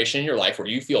situation in your life where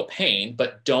you feel pain,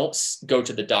 but don't go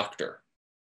to the doctor?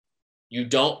 You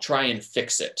don't try and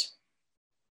fix it.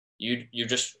 You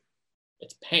just,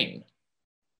 it's pain.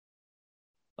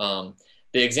 The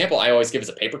example I always give is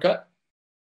a paper cut.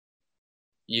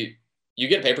 You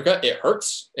get a paper cut, it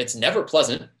hurts. It's never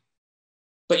pleasant,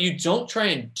 but you don't try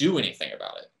and do anything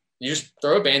about it. You just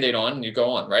throw a Band-Aid on and you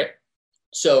go on, right?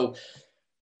 So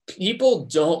people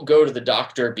don't go to the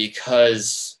doctor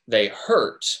because they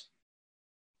hurt.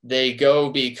 They go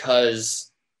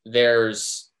because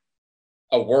there's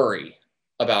a worry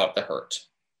about the hurt,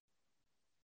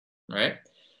 right?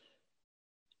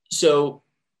 So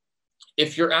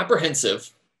if you're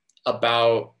apprehensive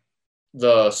about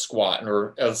the squat,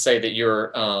 or let's say that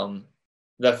you're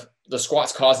the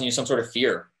squat's causing you some sort of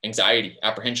fear, anxiety,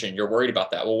 apprehension, you're worried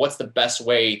about that. Well, what's the best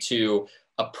way to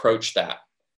approach that?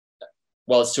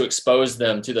 Well, it's to expose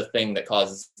them to the thing that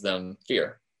causes them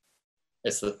fear.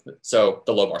 So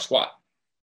the low bar squat,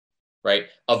 right?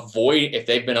 If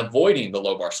they've been avoiding the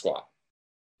low bar squat,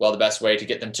 well, the best way to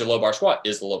get them to low bar squat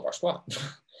is the low bar squat.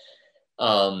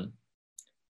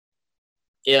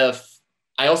 If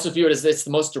I also view it as it's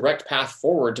the most direct path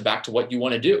forward to back to what you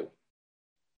want to do.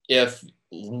 If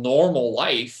normal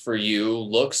life for you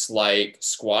looks like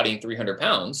squatting 300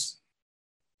 pounds,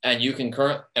 and we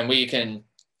can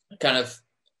kind of,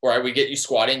 or we get you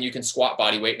squatting, you can squat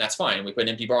body weight, and that's fine. We put an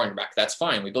empty bar on your back, that's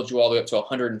fine. We build you all the way up to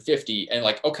 150, and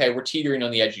like, okay, we're teetering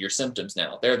on the edge of your symptoms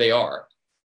now. There they are.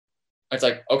 It's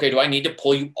like, okay, do I need to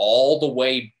pull you all the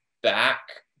way back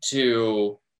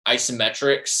to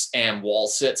isometrics and wall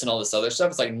sits and all this other stuff?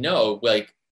 It's like, no,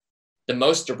 like the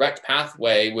most direct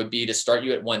pathway would be to start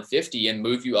you at 150 and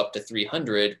move you up to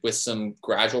 300 with some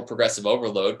gradual progressive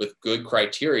overload with good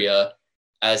criteria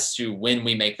as to when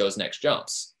we make those next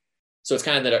jumps. So it's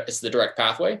kind of it's the direct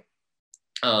pathway.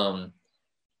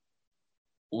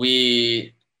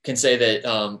 We can say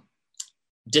that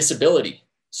disability,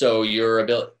 so your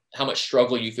ability, how much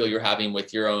struggle you feel you're having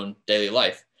with your own daily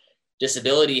life.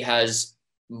 Disability has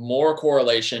more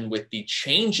correlation with the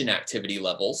change in activity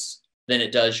levels than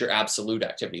it does your absolute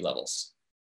activity levels.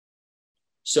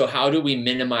 So how do we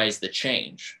minimize the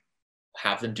change?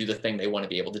 Have them do the thing they want to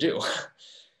be able to do.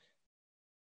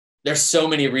 There's so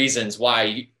many reasons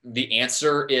why the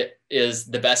answer is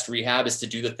the best rehab is to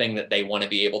do the thing that they want to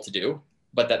be able to do,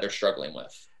 but that they're struggling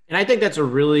with. And I think that's a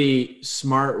really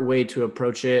smart way to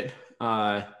approach it.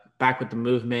 Back with the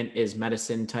movement is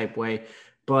medicine type way.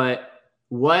 But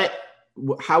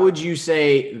how would you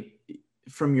say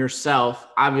from yourself,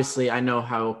 obviously I know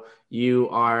how you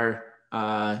are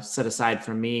set aside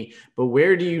from me, but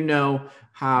where do you know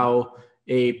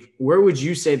where would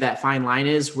you say that fine line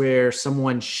is where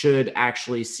someone should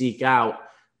actually seek out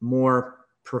more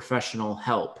professional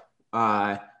help?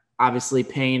 Obviously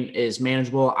pain is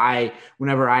manageable.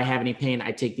 Whenever I have any pain,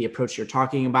 I take the approach you're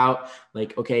talking about.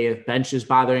 Like, okay, if bench is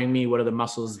bothering me, what are the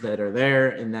muscles that are there?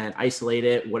 And then isolate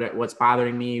it. What's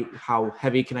bothering me? How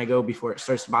heavy can I go before it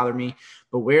starts to bother me?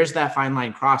 But where's that fine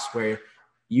line cross where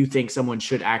you think someone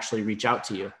should actually reach out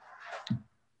to you?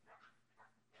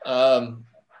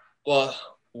 Well,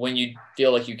 when you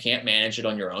feel like you can't manage it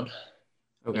on your own,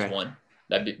 okay, is one.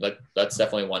 That's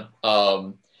definitely one.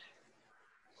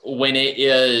 When it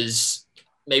is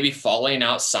maybe falling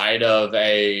outside of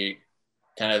a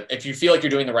kind of, if you feel like you're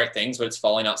doing the right things, but it's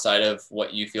falling outside of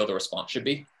what you feel the response should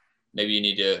be, maybe you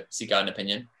need to seek out an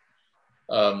opinion.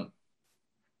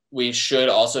 We should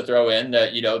also throw in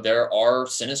that, you know, there are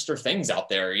sinister things out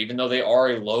there, even though they are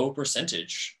a low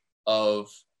percentage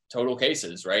of total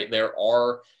cases, right? There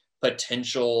are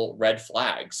potential red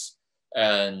flags.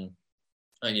 And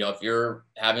you know, if you're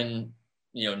having,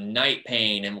 you know, night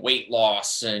pain and weight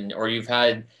loss, or you've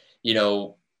had,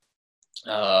 you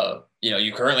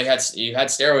currently had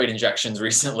steroid injections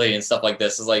recently and stuff like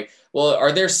this, is like, well,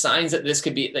 are there signs that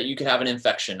that you could have an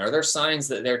infection? Are there signs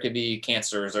that there could be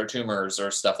cancers or tumors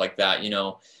or stuff like that? You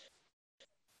know,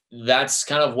 that's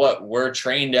kind of what we're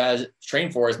trained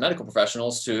for as medical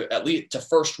professionals, to at least to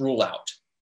first rule out.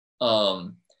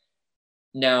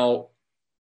 Now,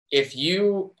 if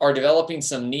you are developing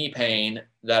some knee pain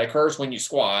that occurs when you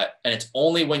squat, and it's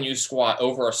only when you squat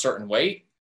over a certain weight,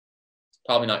 it's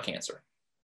probably not cancer.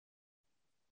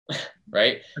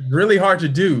 Right? It's really hard to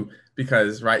do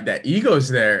because, right, that ego's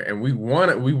there, and we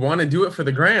want to do it for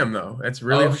the gram, though. That's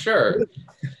really sure.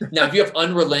 Now, if you have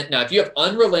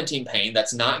unrelenting pain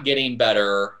that's not getting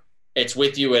better, it's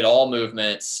with you at all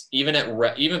movements, even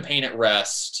pain at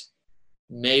rest,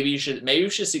 maybe you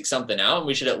should seek something out, and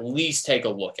we should at least take a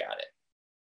look at it.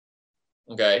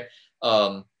 Okay.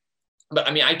 But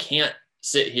I mean, I can't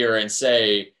sit here and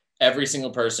say every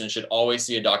single person should always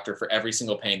see a doctor for every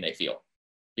single pain they feel,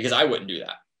 because I wouldn't do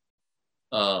that.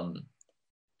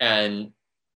 And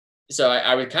so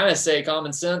I would kind of say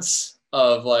common sense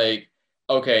of like,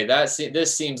 okay,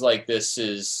 this seems like this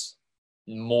is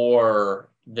more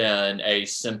than a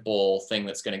simple thing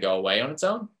that's going to go away on its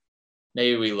own.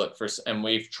 Maybe we look for, and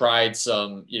we've tried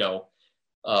some,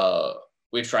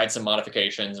 we've tried some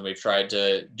modifications, and we've tried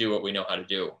to do what we know how to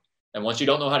do. And once you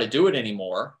don't know how to do it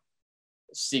anymore,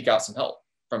 seek out some help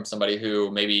from somebody who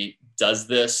maybe does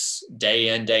this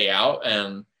day in, day out,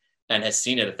 and has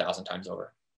seen it 1,000 times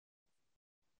over.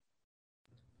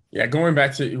 Yeah, going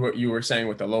back to what you were saying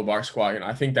with the low bar squat,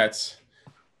 I think it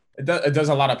does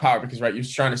a lot of power, because, right, you're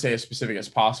trying to stay as specific as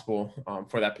possible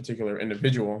for that particular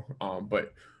individual.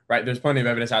 But right, there's plenty of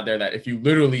evidence out there that if you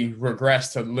literally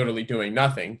regress to literally doing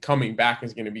nothing, coming back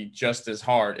is going to be just as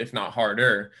hard, if not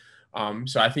harder.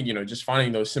 So I think, just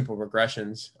finding those simple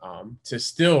regressions to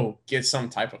still get some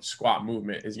type of squat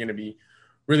movement is going to be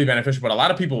really beneficial. But a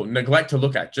lot of people neglect to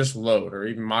look at just load, or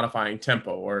even modifying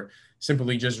tempo, or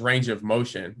simply just range of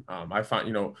motion. I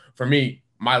find, for me,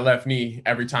 my left knee,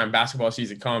 every time basketball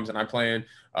season comes and I'm playing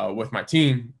with my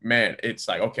team, man, it's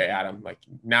like, okay, Adam, like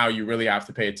now you really have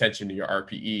to pay attention to your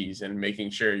RPEs and making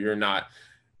sure you're not,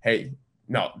 hey,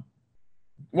 no,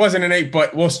 wasn't an 8,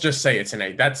 but we'll just say it's an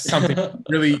 8. That's something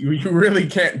you really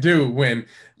can't do when,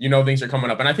 things are coming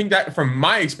up. And I think that from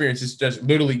my experience is just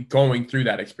literally going through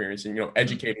that experience and,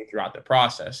 educating throughout the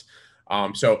process.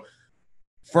 So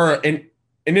for an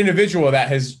individual that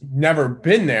has never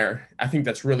been there, I think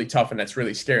that's really tough and that's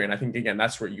really scary. And I think, again,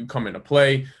 that's where you come into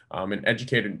play, and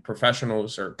educated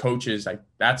professionals or coaches, like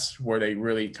that's where they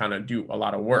really kind of do a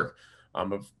lot of work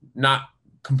of not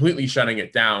completely shutting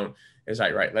it down. Is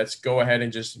like, right, let's go ahead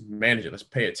and just manage it. Let's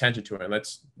pay attention to it. And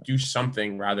let's do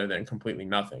something rather than completely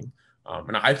nothing.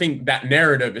 And I think that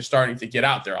narrative is starting to get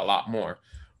out there a lot more.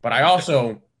 But I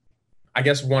also, I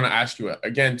guess, want to ask you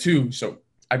again, too. So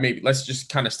let's just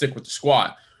kind of stick with the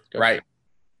squat, right?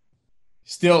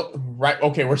 Still, right,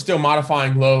 okay, we're still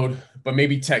modifying load, but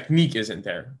maybe technique isn't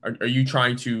there. Are you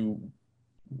trying to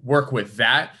work with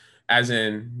that, as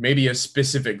in maybe a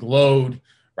specific load,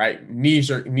 right?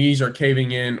 Knees are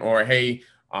caving in, or hey,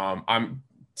 I'm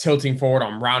tilting forward,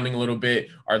 I'm rounding a little bit.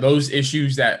 Are those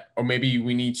issues or maybe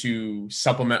we need to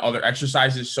supplement other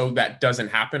exercises so that doesn't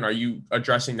happen? Are you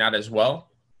addressing that as well?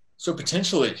 So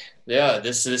potentially, yeah,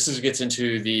 this gets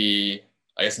into the,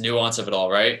 I guess, nuance of it all,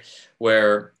 right?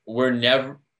 Where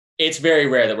it's very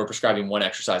rare that we're prescribing one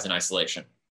exercise in isolation.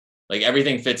 Like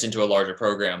everything fits into a larger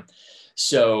program.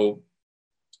 So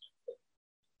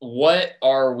I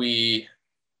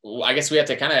guess we have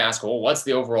to kind of ask, well, what's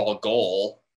the overall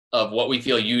goal of what we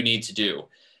feel you need to do?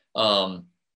 Now,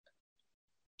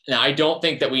 I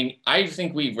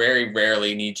think we very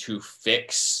rarely need to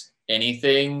fix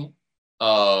anything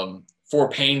for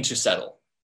pain to settle.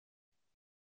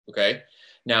 Okay.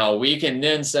 Now we can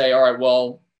then say, all right,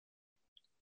 well,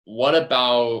 what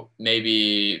about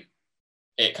maybe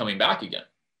it coming back again?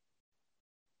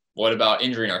 What about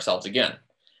injuring ourselves again?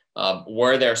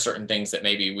 Were there certain things that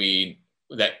maybe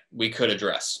we could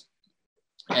address?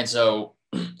 And so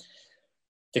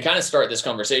to kind of start this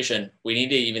conversation, we need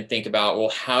to even think about, well,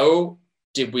 how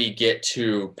did we get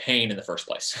to pain in the first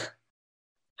place?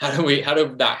 How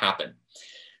did that happen?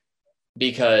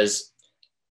 Because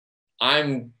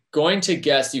I'm going to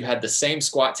guess you had the same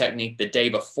squat technique the day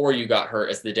before you got hurt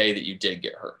as the day that you did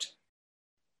get hurt.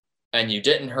 And you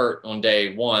didn't hurt on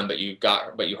day one, but you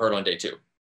hurt on day two.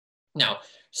 Now,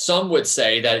 some would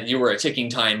say that you were a ticking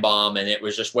time bomb and it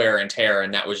was just wear and tear,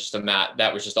 and it was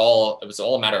all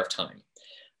a matter of time.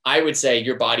 I would say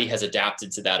your body has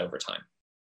adapted to that over time.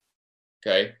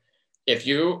 Okay. If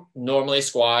you normally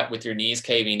squat with your knees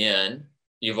caving in,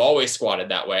 you've always squatted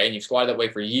that way and you've squatted that way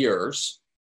for years,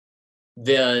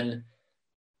 then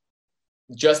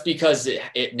just because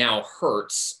it now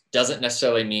hurts doesn't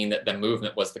necessarily mean that the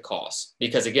movement was the cause.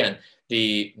 Because again,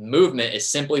 the movement is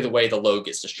simply the way the load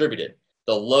gets distributed.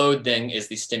 The load then is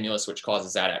the stimulus which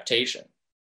causes adaptation,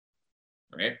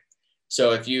 right?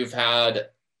 So if you've had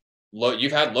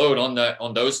load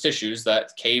on those tissues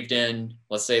that caved in,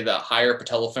 let's say the higher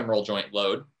patellofemoral joint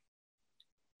load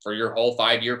for your whole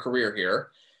 5-year career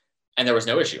here, and there was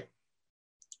no issue.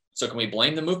 So can we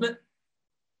blame the movement?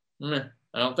 I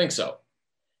don't think so.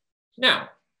 Now,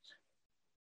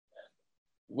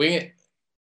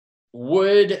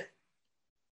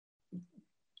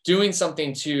 doing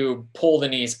something to pull the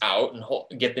knees out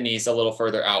and get the knees a little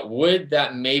further out, would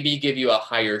that maybe give you a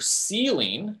higher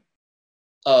ceiling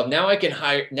of now I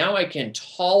can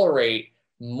tolerate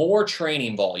more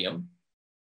training volume,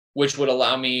 which would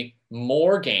allow me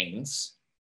more gains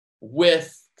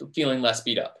with feeling less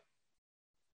beat up?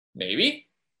 Maybe.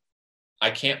 I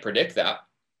can't predict that.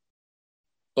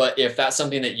 But if that's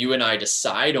something that you and I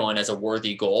decide on as a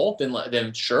worthy goal,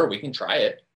 then sure, we can try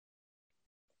it.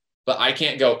 But I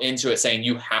can't go into it saying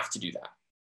you have to do that.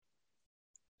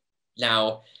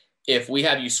 Now, if we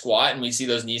have you squat and we see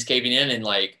those knees caving in and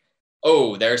like,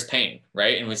 oh, there's pain,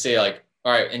 right? And we say like,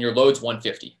 all right, and your load's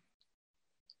 150.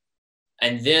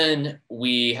 And then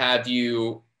we have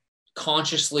you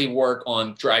consciously work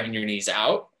on driving your knees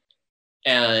out.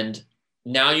 And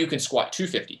now you can squat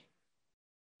 250.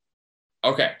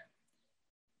 Okay.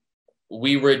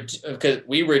 Because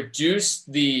we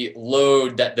reduced the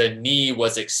load that the knee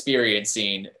was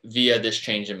experiencing via this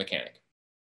change in mechanic,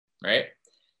 right?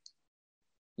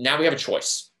 Now we have a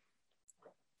choice.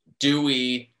 Do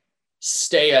we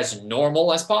stay as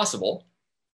normal as possible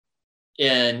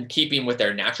in keeping with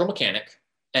their natural mechanic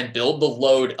and build the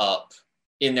load up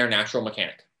in their natural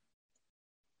mechanic?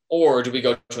 Or do we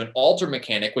go to an altered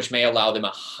mechanic, which may allow them a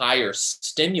higher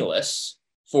stimulus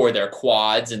for their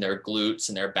quads and their glutes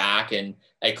and their back, and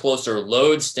a closer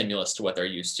load stimulus to what they're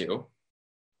used to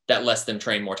that lets them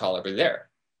train more tolerably there?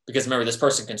 Because remember, this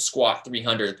person can squat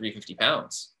 300, 350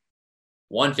 pounds.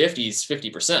 150 is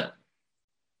 50%.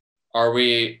 Are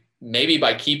we, maybe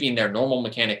by keeping their normal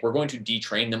mechanic, we're going to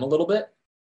detrain them a little bit?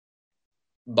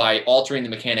 By altering the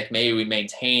mechanic, maybe we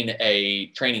maintain a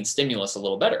training stimulus a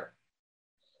little better.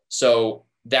 So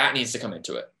that needs to come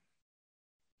into it.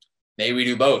 Maybe we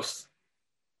do both.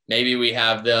 Maybe we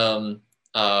have them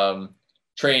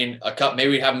train maybe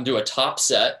we have them do a top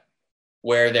set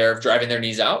where they're driving their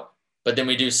knees out, but then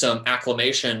we do some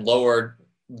acclimation lower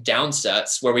down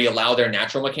sets where we allow their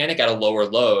natural mechanic at a lower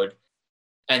load.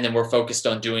 And then we're focused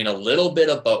on doing a little bit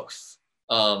of both.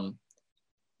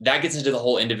 That gets into the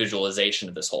whole individualization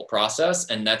of this whole process.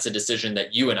 And that's a decision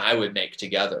that you and I would make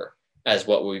together as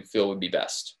what we feel would be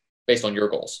best based on your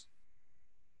goals.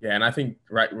 Yeah. And I think,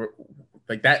 right,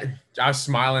 like that, I was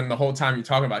smiling the whole time you're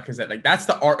talking about, because that's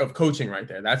the art of coaching right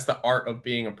there. That's the art of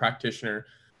being a practitioner.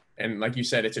 And like you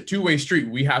said, it's a two-way street.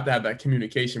 We have to have that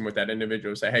communication with that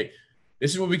individual. Say, hey,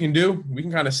 this is what we can do. We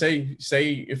can kind of say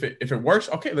if it works,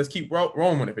 okay, let's keep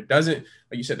rolling with it. If it doesn't,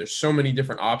 like you said, there's so many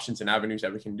different options and avenues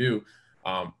that we can do.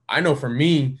 I know for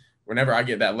me, whenever I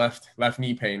get that left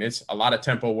knee pain, it's a lot of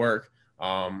tempo work.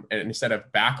 And instead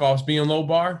of back offs being low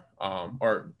bar,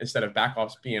 or instead of back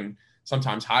offs being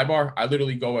sometimes high bar, I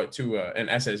literally go to an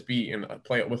SSB and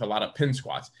play it with a lot of pin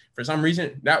squats. For some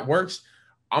reason that works.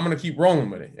 I'm going to keep rolling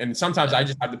with it. And sometimes I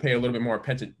just have to pay a little bit more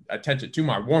attention to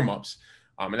my warm-ups.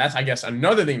 And that's, I guess,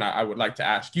 another thing that I would like to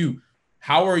ask you.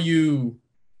 How are you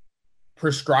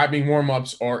prescribing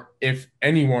warm-ups, or if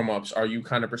any warm-ups are you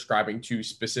kind of prescribing to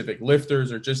specific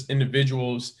lifters or just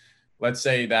individuals, let's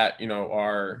say that,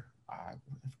 are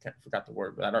I forgot the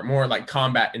word, but that are more like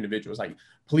combat individuals, like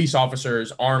police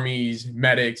officers, armies,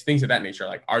 medics, things of that nature.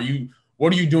 Like,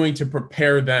 what are you doing to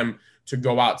prepare them to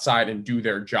go outside and do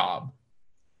their job?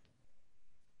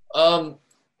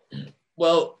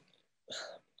 Well,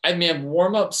 I mean,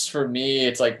 warm-ups for me,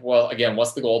 it's like, well, again,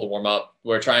 what's the goal of the warm-up?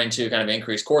 We're trying to kind of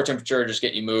increase core temperature, just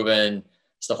get you moving,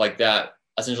 stuff like that.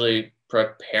 Essentially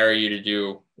prepare you to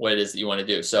do what it is that you want to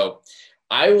do. So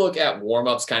I look at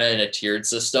warm-ups kind of in a tiered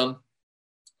system.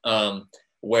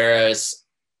 Whereas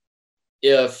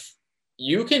if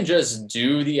you can just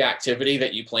do the activity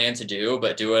that you plan to do,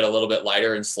 but do it a little bit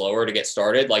lighter and slower to get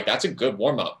started, like that's a good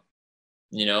warm-up,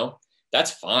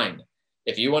 that's fine.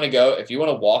 If you want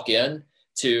to walk in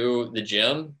to the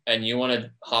gym and you want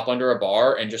to hop under a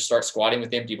bar and just start squatting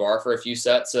with the empty bar for a few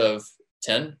sets of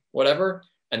 10, whatever,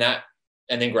 and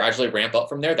then gradually ramp up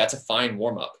from there, that's a fine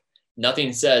warm-up.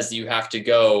 Nothing says you have to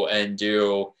go and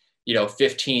do,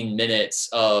 15 minutes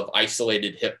of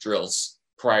isolated hip drills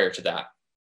prior to that.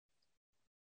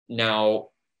 Now,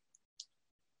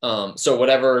 so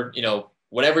whatever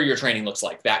your training looks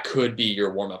like, that could be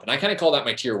your warm-up. And I kind of call that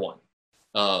my tier 1.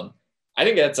 I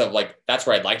think that's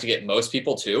where I'd like to get most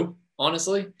people to,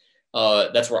 honestly.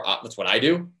 That's what I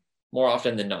do more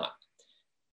often than not.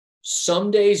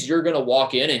 Some days you're going to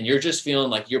walk in and you're just feeling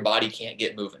like your body can't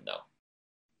get moving though,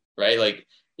 right? Like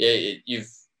you're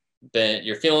feeling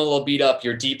a little beat up.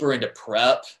 You're deeper into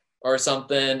prep or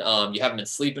something. You haven't been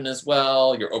sleeping as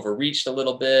well. You're overreached a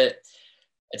little bit.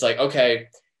 It's like, okay,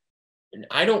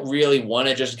 I don't really want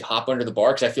to just hop under the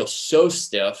bar because I feel so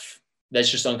stiff. That's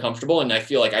just uncomfortable. And I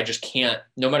feel like I just can't,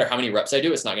 no matter how many reps I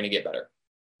do, it's not going to get better.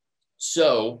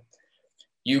 So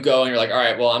you go and you're like, all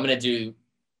right, well, I'm going to do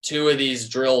 2 of these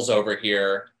drills over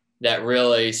here that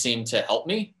really seem to help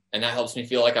me. And that helps me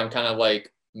feel like I'm kind of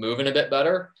like moving a bit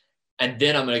better. And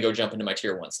then I'm going to go jump into my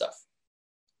tier 1 stuff.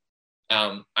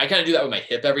 I kind of do that with my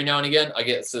hip every now and again. I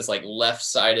get this like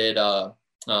left-sided or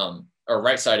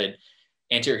right-sided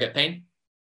anterior hip pain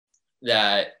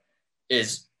that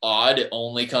is odd. It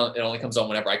only comes on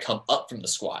whenever I come up from the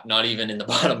squat, not even in the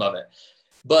bottom of it.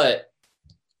 But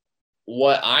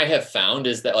what I have found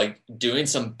is that like doing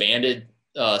some banded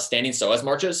standing psoas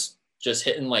marches, just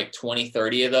hitting like 20,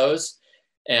 30 of those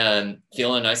and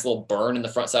feeling a nice little burn in the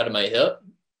front side of my hip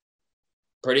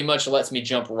pretty much lets me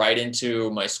jump right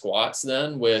into my squats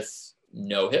then with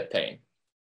no hip pain.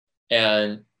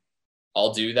 And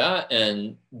I'll do that.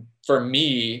 And for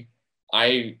me,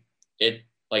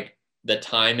 the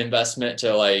time investment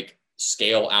to like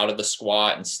scale out of the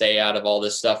squat and stay out of all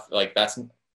this stuff, like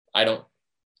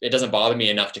it doesn't bother me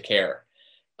enough to care.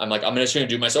 I'm like, I'm just going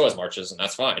to do my psoas marches and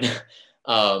that's fine.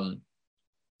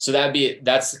 So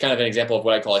that's kind of an example of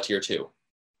what I call a tier 2.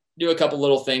 Do a couple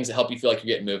little things that help you feel like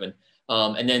you're getting moving.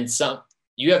 And then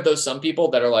you have some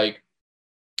people that are like,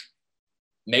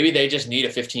 maybe they just need a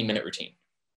 15-minute routine,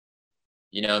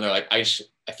 and they're like, I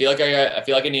feel like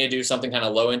I need to do something kind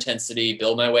of low intensity,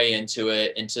 build my way into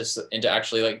it, into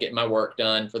actually like getting my work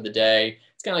done for the day.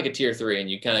 It's kind of like a tier 3, and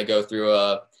you kind of go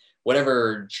through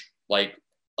whatever like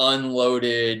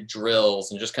unloaded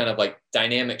drills and just kind of like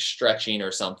dynamic stretching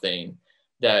or something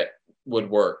that would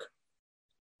work.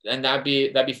 And that'd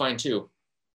be fine too.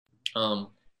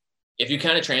 If you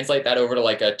kind of translate that over to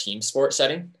like a team sport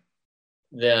setting,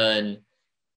 then,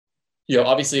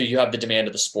 obviously you have the demand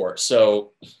of the sport.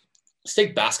 So let's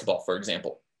take basketball, for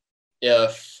example.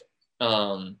 If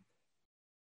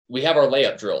we have our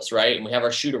layup drills, right? And we have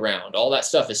our shoot around, all that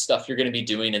stuff is stuff you're going to be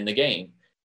doing in the game.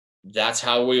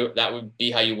 That would be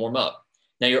how you warm up.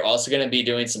 Now you're also going to be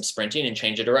doing some sprinting and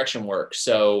change of direction work.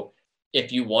 So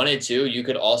if you wanted to, you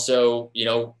could also,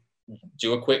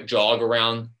 do a quick jog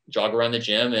around the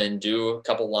gym and do a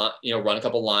couple run a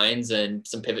couple lines and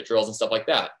some pivot drills and stuff like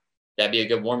that. That'd be a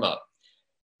good warm up.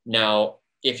 Now,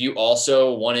 if you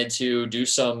also wanted to do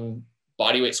some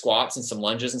bodyweight squats and some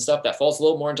lunges and stuff, that falls a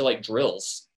little more into like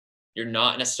drills. You're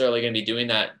not necessarily going to be doing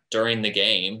that during the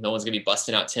game. No one's going to be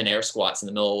busting out 10 air squats in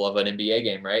the middle of an NBA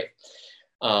game, right?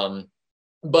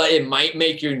 But it might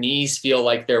make your knees feel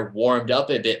like they're warmed up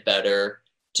a bit better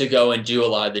to go and do a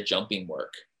lot of the jumping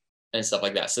work and stuff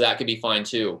like that. So that could be fine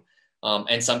too.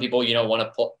 And some people,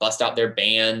 want to bust out their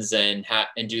bands and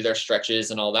do their stretches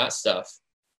and all that stuff.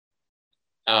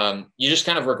 You just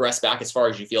kind of regress back as far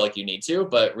as you feel like you need to,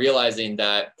 but realizing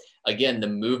that, again, the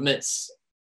movements,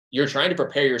 you're trying to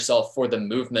prepare yourself for the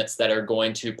movements that are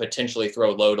going to potentially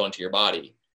throw load onto your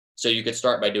body. So you could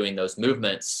start by doing those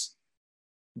movements,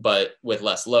 but with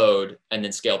less load, and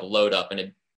then scale the load up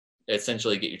and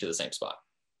essentially get you to the same spot.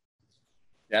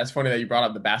 Yeah, it's funny that you brought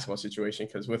up the basketball situation,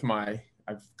 because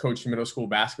I've coached middle school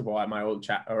basketball at my old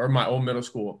middle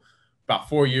school. about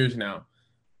 4 years now.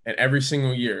 And every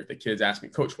single year, the kids ask me,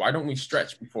 Coach, why don't we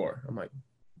stretch before? I'm like,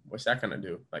 what's that going to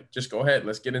do? Like, just go ahead.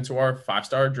 Let's get into our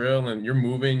 5-star drill, and you're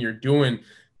moving, you're doing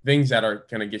things that are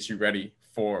going to get you ready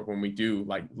for when we do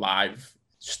like live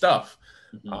stuff.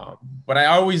 Mm-hmm. But I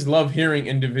always love hearing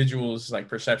individuals like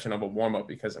perception of a warm-up,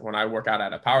 because when I work out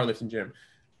at a powerlifting gym,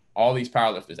 all these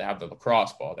powerlifters, they have the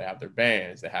lacrosse ball, they have their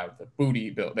bands, they have the booty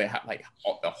build, they have like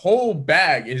the whole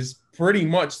bag is pretty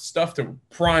much stuff to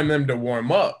prime them to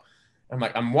warm up.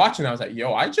 I'm watching, I was like,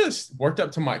 yo, I just worked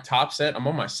up to my top set. I'm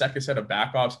on my second set of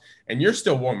back offs, and you're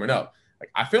still warming up. Like,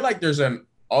 I feel like there's an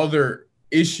other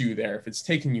issue there if it's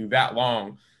taking you that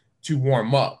long to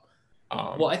warm up.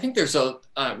 Well, I think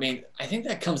I think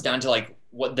that comes down to like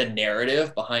what the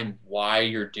narrative behind why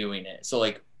you're doing it. So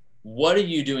like, what are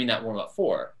you doing that warm up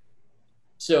for?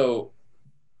 So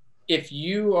if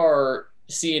you are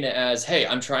seeing it as, hey,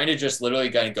 I'm trying to just literally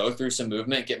kind of go through some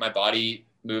movement, get my body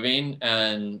moving,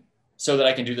 and so that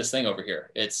I can do this thing over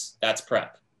here, that's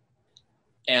prep.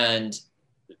 And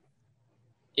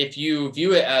if you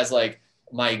view it as like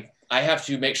I have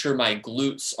to make sure my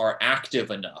glutes are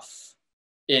active enough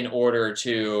in order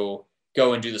to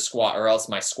go and do the squat, or else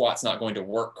my squat's not going to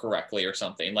work correctly or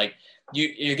something. Like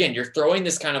you're throwing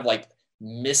this kind of like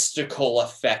mystical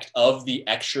effect of the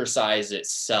exercise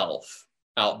itself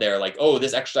out there. Like, oh,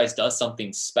 this exercise does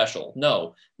something special.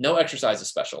 No exercise is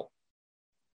special.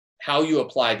 How you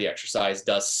apply the exercise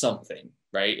does something,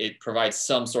 right? It provides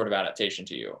some sort of adaptation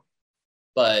to you.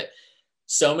 But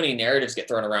so many narratives get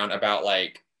thrown around about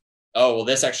like, oh, well,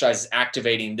 this exercise is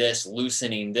activating this,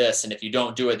 loosening this, and if you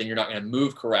don't do it, then you're not going to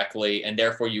move correctly, and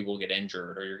therefore you will get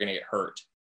injured or you're going to get hurt.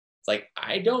 It's like,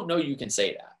 I don't know you can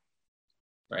say that,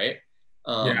 right?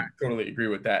 Yeah, I totally agree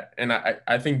with that. And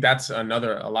I think that's a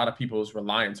lot of people's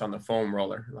reliance on the foam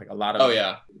roller, like a lot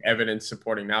of evidence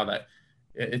supporting now that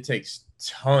it takes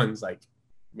tons, like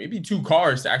maybe 2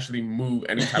 cars to actually move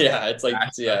any type it's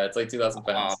like 2,000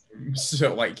 pounds.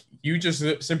 So like you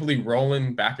just simply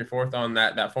rolling back and forth on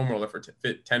that foam roller for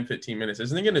 10, 15 minutes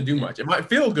isn't going to do much. It might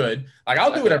feel good. Like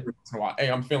I'll do it every once in a while. Hey,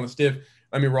 I'm feeling stiff.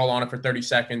 Let me roll on it for 30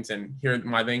 seconds and hear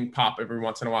my thing pop every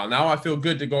once in a while. Now I feel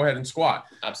good to go ahead and squat.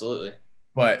 Absolutely.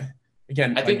 But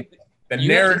again, I think the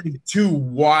narrative to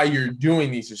why you're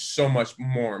doing these is so much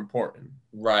more important.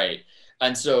 Right.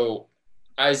 And so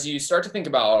as you start to think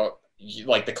about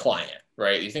like the client,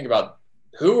 right? You think about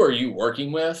who are you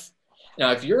working with?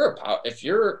 Now, if you're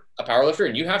a powerlifter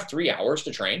and you have 3 hours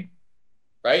to train,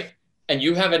 right? And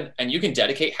you can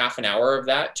dedicate half an hour of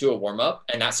that to a warm up,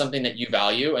 and that's something that you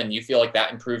value and you feel like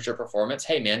that improves your performance.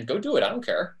 Hey man, go do it. I don't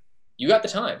care. You got the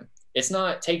time. It's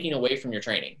not taking away from your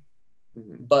training.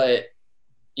 Mm-hmm. But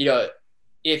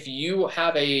if you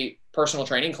have a personal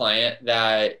training client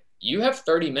that you have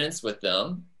 30 minutes with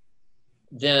them,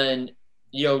 then,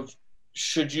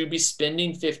 should you be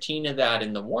spending 15 of that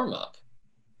in the warm up?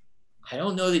 I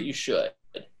don't know that you should.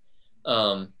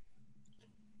 Now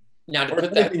to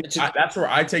put that, that's where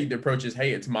I take the approach is,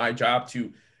 hey, it's my job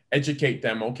to educate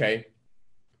them. Okay,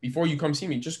 before you come see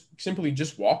me, just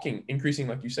walking, increasing,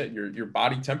 like you said, your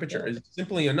body temperature is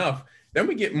simply enough. Then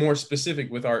we get more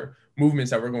specific with our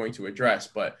movements that we're going to address.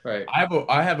 But right.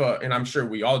 I have a, and I'm sure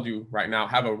we all do right now,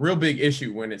 have a real big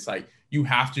issue when it's like, you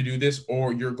have to do this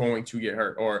or you're going to get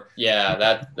hurt, or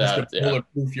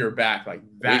bulletproof your back. Like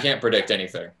that. We can't predict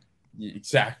anything.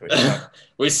 Exactly.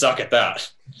 We suck at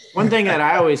that. One thing that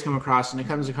I always come across, and it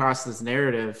comes across this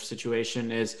narrative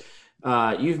situation, is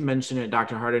you've mentioned it,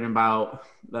 Dr. Harden, about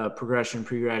the progression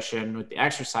with the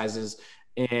exercises.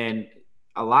 And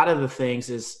a lot of the things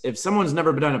is if someone's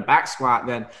never done a back squat,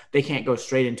 then they can't go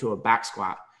straight into a back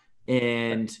squat.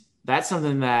 And that's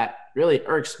something that really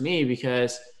irks me,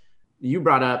 because you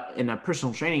brought up in a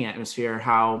personal training atmosphere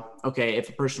how, okay, if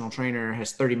a personal trainer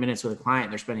has 30 minutes with a client,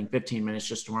 they're spending 15 minutes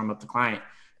just to warm up the client,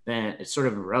 then it's sort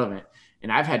of irrelevant.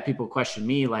 And I've had people question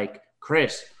me like,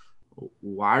 Chris,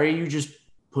 why are you just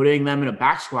putting them in a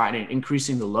back squat and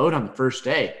increasing the load on the first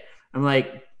day? I'm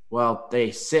like, well,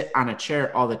 they sit on a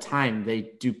chair all the time.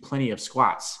 They do plenty of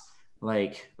squats.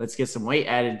 Like, let's get some weight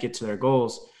added, get to their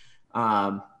goals.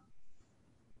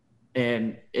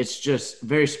 And it's just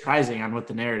very surprising on what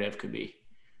the narrative could be.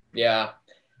 Yeah.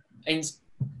 And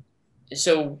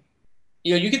so,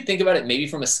 you could think about it maybe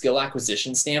from a skill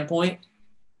acquisition standpoint.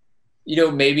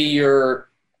 Maybe you're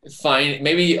fine.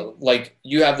 Maybe like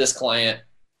you have this client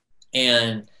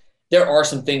and there are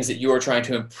some things that you are trying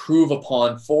to improve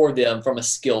upon for them from a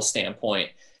skill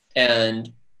standpoint.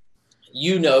 And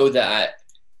that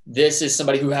this is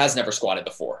somebody who has never squatted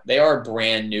before. They are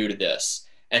brand new to this.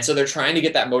 And so they're trying to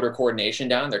get that motor coordination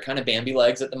down. They're kind of Bambi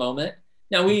legs at the moment.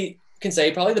 Now we can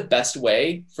say probably the best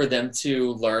way for them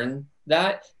to learn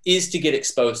that is to get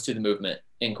exposed to the movement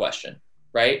in question,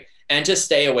 right? And just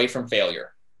stay away from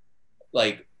failure.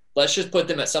 Like, let's just put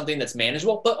them at something that's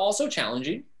manageable, but also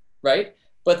challenging, right?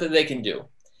 But that they can do.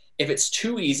 If it's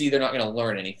too easy, they're not going to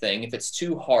learn anything. If it's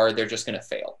too hard, they're just going to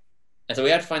fail. And so we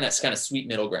have to find that kind of sweet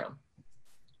middle ground.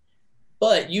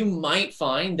 But you might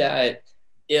find that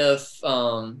if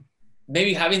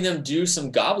maybe having them do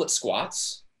some goblet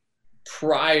squats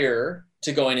prior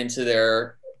to going into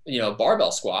their,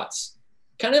 barbell squats,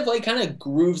 kind of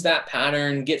grooves that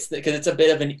pattern, because it's a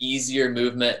bit of an easier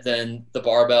movement than the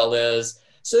barbell is.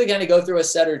 So they kind of go through a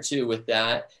set or two with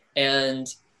that. And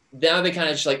now they kind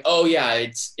of just like, oh yeah,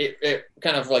 it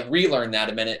kind of like relearn that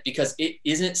a minute, because it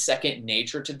isn't second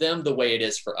nature to them the way it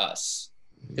is for us,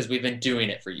 because we've been doing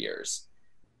it for years.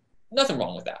 Nothing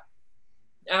wrong with that.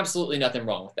 Absolutely nothing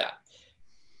wrong with that.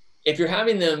 If you're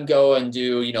having them go and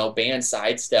do, band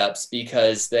side steps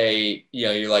because they,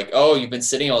 you're like, oh, you've been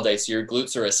sitting all day, so your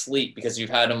glutes are asleep because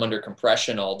you've had them under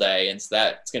compression all day, and so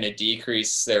that's going to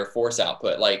decrease their force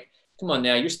output. Like, come on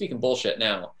now, you're speaking bullshit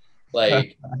now.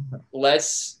 Like,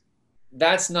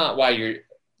 that's not doing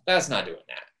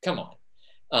that. Come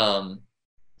on.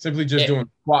 Simply just doing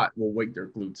squat will wake their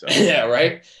glutes up. Yeah,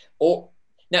 right. Or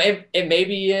now it may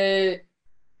be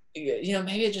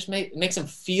maybe it just makes them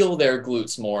feel their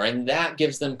glutes more, and that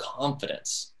gives them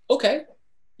confidence. Okay,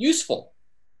 useful.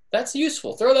 That's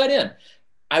useful. Throw that in.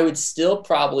 I would still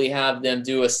probably have them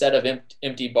do a set of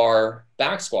empty bar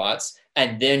back squats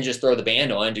and then just throw the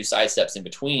band on and do side steps in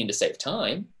between to save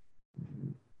time.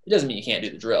 It doesn't mean you can't do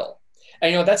the drill.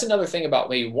 And that's another thing about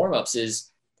maybe warm-ups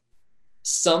is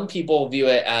some people view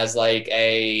it as like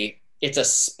it's a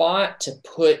spot to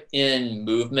put in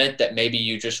movement that maybe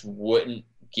you just wouldn't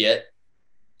get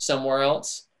somewhere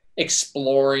else,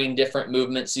 exploring different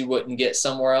movements you wouldn't get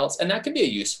somewhere else. And that could be a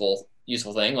useful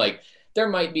thing. Like, there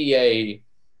might be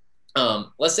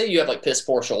let's say you have like piss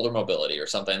poor shoulder mobility or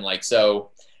something, like,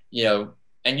 so,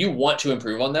 and you want to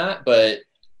improve on that, but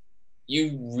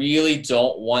you really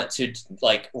don't want to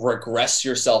like regress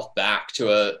yourself back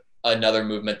to another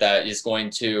movement that is going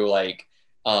to like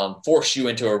force you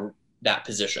into that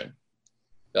position.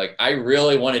 Like, I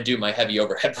really want to do my heavy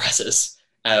overhead presses,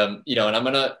 and I'm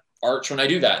going to arch when I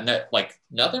do that. And that, like,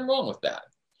 nothing wrong with that.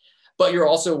 But you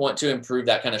also want to improve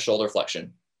that kind of shoulder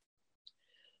flexion.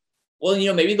 Well,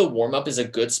 maybe the warm up is a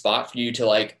good spot for you to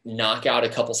like knock out a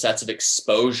couple sets of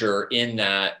exposure in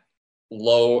that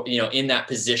low, in that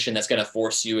position that's going to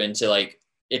force you into like,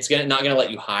 not going to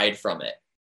let you hide from it.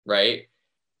 Right.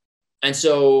 And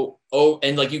so,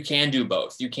 and like, you can do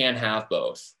both. You can have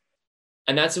both.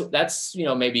 And that's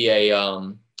maybe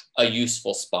a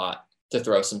useful spot to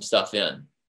throw some stuff in.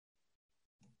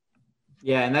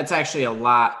 Yeah, and that's actually a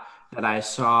lot that I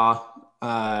saw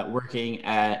working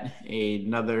at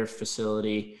another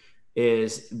facility.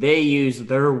 Is they use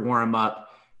their warm up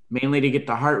mainly to get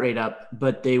the heart rate up,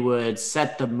 but they would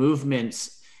set the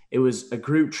movements. It was a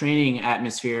group training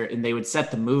atmosphere, and they would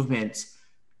set the movements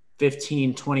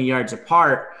 15, 20 yards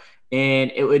apart,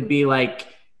 and it would be like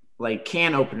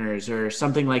can openers or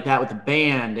something like that with a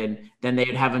band. And then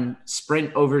they'd have them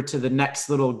sprint over to the next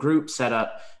little group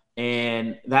setup.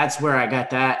 And that's where I got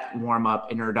that warm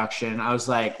up introduction. I was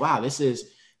like, wow, this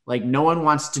is like, no one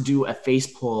wants to do a face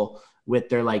pull with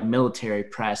their like military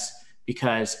press,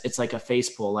 because it's like a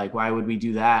face pull. Like, why would we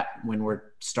do that when we're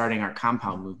starting our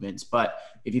compound movements? But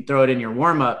if you throw it in your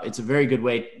warm up, it's a very good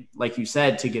way, like you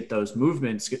said, to get those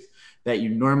movements that you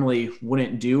normally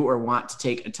wouldn't do or want to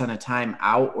take a ton of time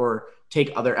out or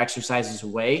take other exercises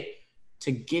away,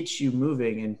 to get you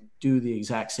moving and do the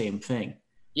exact same thing.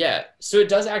 Yeah. So it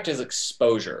does act as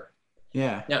exposure.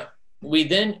 Yeah. Now we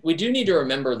do need to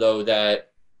remember though that,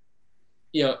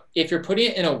 if you're putting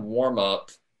it in a warm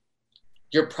up,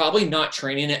 you're probably not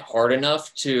training it hard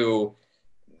enough to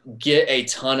get a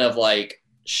ton of like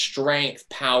strength,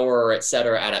 power, et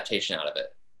cetera, adaptation out of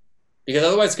it. Because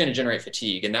otherwise it's going to generate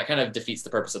fatigue, and that kind of defeats the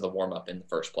purpose of the warm-up in the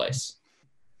first place.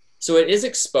 So it is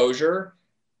exposure,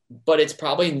 but it's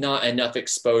probably not enough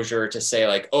exposure to say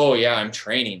like, oh yeah, I'm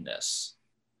training this.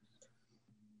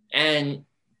 And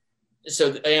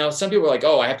so, some people are like,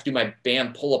 oh, I have to do my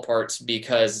band pull aparts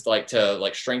because like to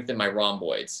like strengthen my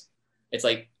rhomboids. It's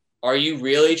like, are you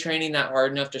really training that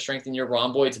hard enough to strengthen your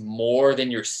rhomboids more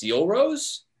than your seal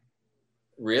rows?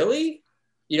 Really?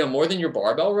 More than your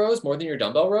barbell rows, more than your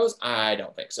dumbbell rows? I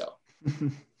don't think so.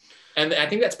 And I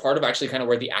think that's part of actually kind of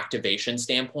where the activation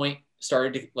standpoint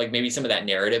started to, like, maybe some of that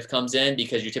narrative comes in,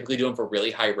 because you typically do them for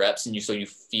really high reps, and so you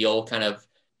feel kind of,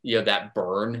 that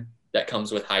burn that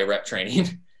comes with high rep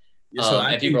training. Yeah,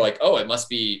 so people are like, oh, it must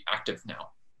be active now.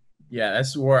 Yeah,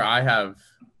 that's where I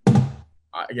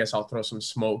I guess I'll throw some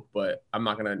smoke, but I'm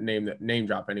not going to name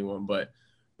drop anyone. But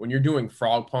when you're doing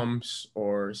frog pumps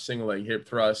or single leg hip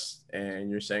thrusts and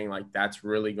you're saying like, that's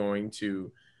really going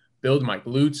to build my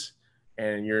glutes,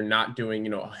 and you're not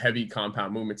doing, heavy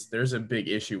compound movements, there's a big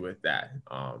issue with that.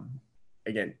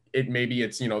 Again,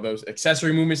 it's, those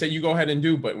accessory movements that you go ahead and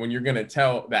do, but when you're going to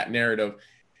tell that narrative,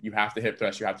 you have to hip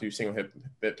thrust, you have to do single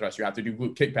hip thrust, you have to do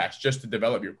glute kickbacks just to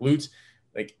develop your glutes.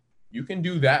 Like, you can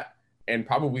do that and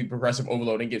probably progressive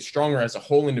overload and get stronger as a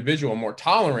whole individual, more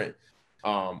tolerant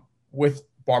with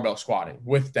barbell squatting,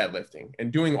 with deadlifting,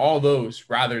 and doing all those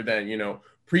rather than,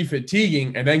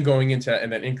 pre-fatiguing and then going into and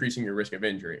then increasing your risk of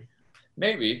injury.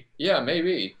 Maybe. Yeah,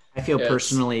 maybe. I feel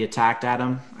personally attacked,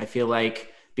 Adam. I feel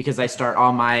like because I start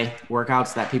all my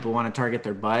workouts that people want to target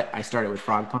their butt, I started with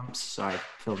frog pumps. So I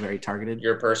feel very targeted.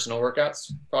 Your personal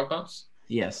workouts, frog pumps?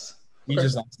 Yes. He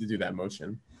just likes to do that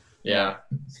motion. Yeah.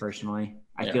 Personally,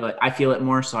 I feel it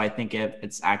more. So I think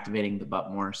it's activating the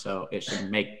butt more. So it should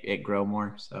make it grow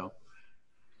more. So.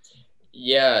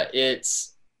 Yeah,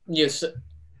 it's,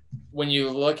 when you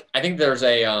look, I think there's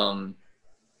a,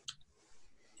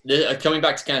 coming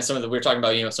back to kind of some of the, we were talking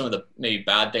about, some of the maybe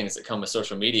bad things that come with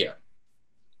social media,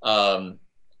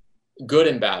 good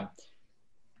and bad.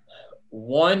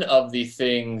 One of the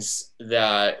things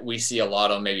that we see a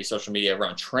lot on maybe social media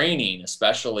around training,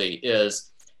 especially,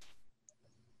 is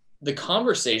the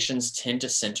conversations tend to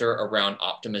center around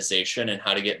optimization and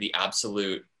how to get the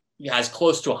absolute, as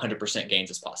close to 100%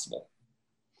 gains as possible.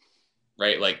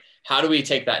 Right? Like, how do we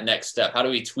take that next step? How do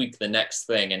we tweak the next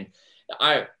thing? And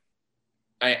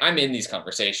I'm in these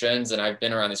conversations, and I've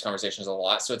been around these conversations a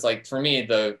lot. So it's like, for me,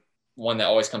 the one that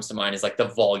always comes to mind is like the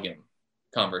volume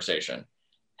conversation.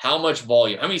 How much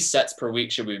volume, how many sets per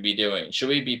week should we be doing? Should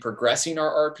we be progressing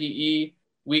our RPE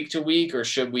week to week, or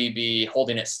should we be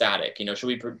holding it static? Should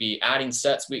we be adding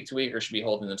sets week to week, or should we be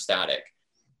holding them static?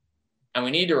 And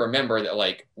we need to remember that,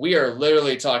 like, we are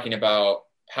literally talking about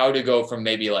how to go from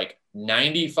maybe like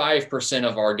 95%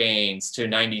 of our gains to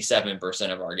 97%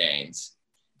 of our gains.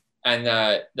 And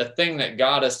the thing that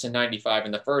got us to 95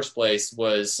 in the first place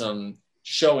was some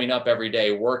showing up every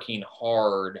day, working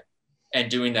hard, and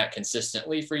doing that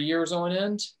consistently for years on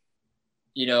end,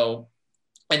 and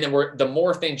then the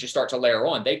more things you start to layer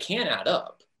on, they can add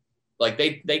up. Like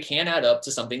they can add up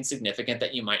to something significant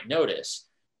that you might notice,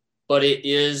 but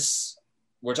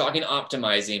we're talking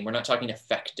optimizing, we're not talking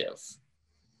effective.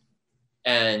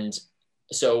 And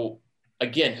so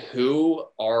again, who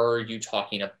are you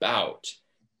talking about?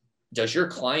 Does your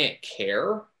client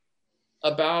care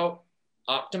about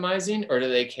optimizing, or do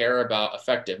they care about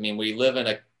effective? I mean, we live in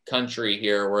a country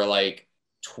here where like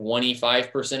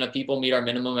 25% of people meet our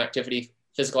minimum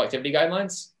physical activity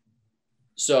guidelines.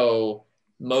 So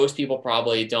most people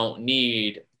probably don't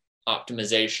need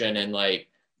optimization and like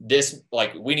this,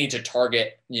 like we need to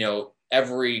target,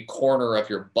 every corner of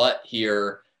your butt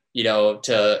here,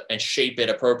 and shape it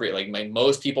appropriately. Like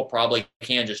most people probably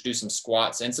can just do some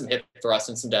squats and some hip thrusts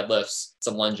and some deadlifts,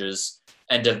 some lunges,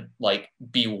 and to like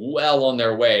be well on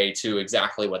their way to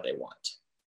exactly what they want.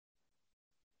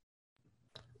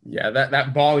 Yeah,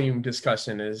 that volume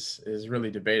discussion is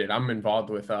really debated. I'm involved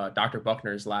with Dr.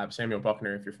 Buckner's lab, Samuel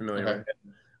Buckner, if you're familiar with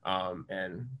him.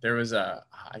 And there was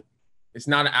it's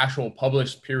not an actual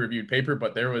published peer-reviewed paper,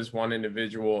 but there was one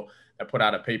individual that put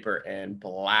out a paper and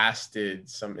blasted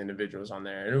some individuals on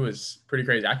there. And it was pretty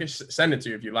crazy. I could send it to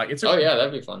you if you like.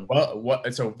 That'd be fun.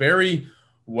 It's a very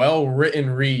well-written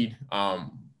read,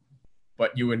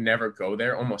 but you would never go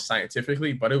there almost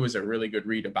scientifically, but it was a really good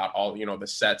read about all, the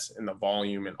sets and the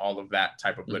volume and all of that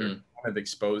type of literature, kind of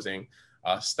exposing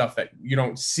stuff that you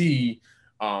don't see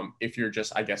if you're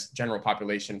just, I guess, general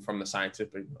population from the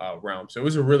scientific realm. So it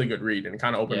was a really good read, and it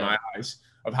kind of opened my eyes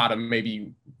of how to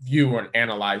maybe view and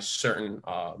analyze certain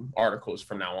articles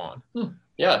from now on.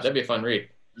 Yeah, that'd be a fun read.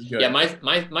 Yeah,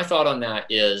 my thought on that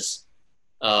is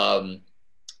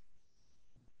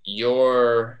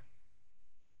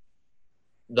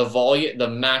the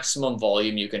maximum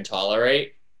volume you can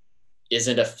tolerate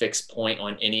isn't a fixed point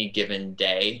on any given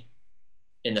day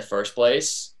in the first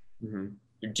place,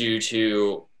 due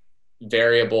to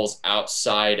variables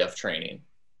outside of training.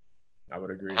 I would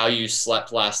agree. How you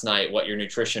slept last night, what your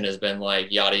nutrition has been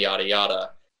like, yada, yada,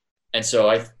 yada. And so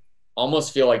I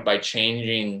almost feel like by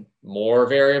changing more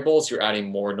variables, you're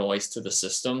adding more noise to the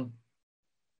system,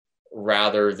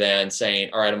 rather than saying,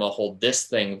 all right, I'm going to hold this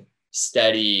thing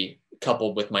steady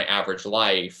coupled with my average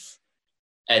life.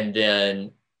 And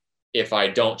then if I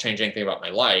don't change anything about my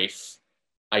life,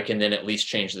 I can then at least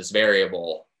change this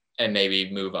variable and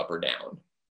maybe move up or down.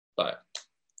 But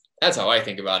that's how I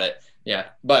think about it. Yeah.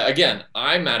 But again,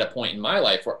 I'm at a point in my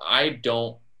life where I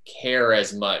don't care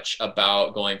as much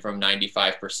about going from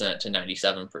 95% to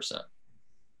 97%.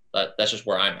 That's just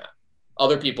where I'm at.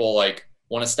 Other people like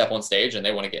want to step on stage and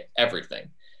they want to get everything.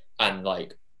 And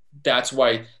like, that's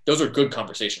why those are good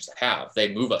conversations to have.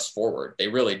 They move us forward. They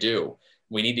really do.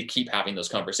 We need to keep having those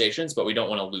conversations, but we don't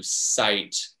want to lose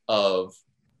sight of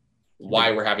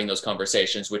why we're having those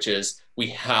conversations, which is we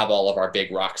have all of our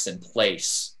big rocks in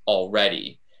place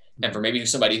already. And for maybe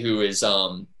somebody who is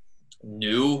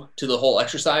new to the whole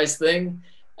exercise thing,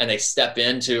 and they step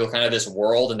into kind of this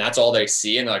world and that's all they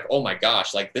see, and they're like, oh my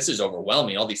gosh, like this is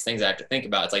overwhelming, all these things I have to think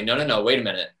about. It's like, no, wait a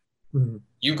minute. Mm-hmm.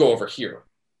 You go over here,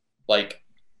 like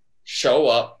show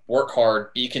up, work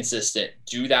hard, be consistent,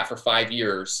 do that for 5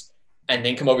 years, and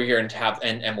then come over here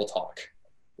and we'll talk.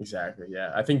 Exactly.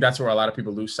 Yeah. I think that's where a lot of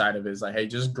people lose sight of it, is like, hey,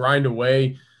 just grind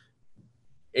away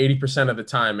 80% of the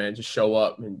time, man. Just show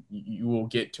up and you will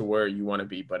get to where you want to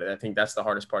be. But I think that's the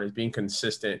hardest part, is being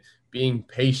consistent, being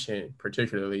patient,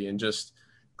 particularly, and just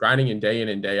grinding in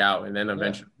and day out. And then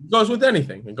eventually it goes with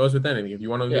anything. It goes with anything. If you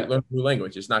want to learn a new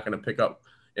language, it's not going to pick up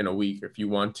in a week. If you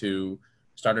want to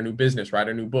start a new business, write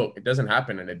a new book, it doesn't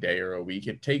happen in a day or a week.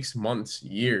 It takes months,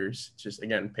 years. Just,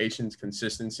 again, patience,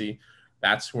 consistency.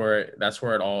 That's where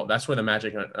the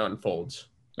magic unfolds.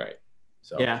 Right.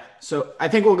 So I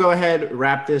think we'll go ahead and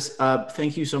wrap this up.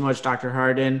 Thank you so much, Dr.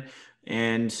 Hardin.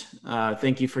 And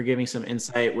thank you for giving some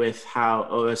insight with how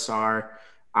OSR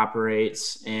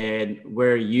operates and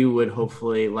where you would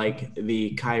hopefully like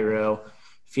the chiro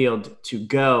field to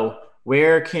go.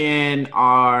 Where can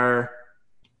our,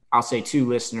 I'll say, 2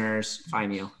 listeners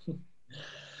find you?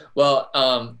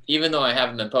 Well, even though I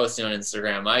haven't been posting on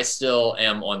Instagram, I still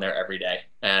am on there every day.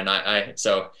 And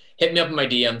so hit me up in my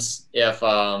DMs if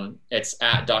it's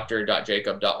at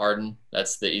dr.jacob.harden.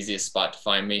 That's the easiest spot to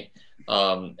find me.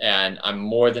 And I'm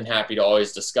more than happy to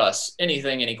always discuss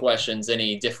anything, any questions,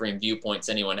 any differing viewpoints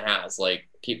anyone has. Like,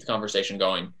 keep the conversation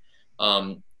going.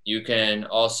 You can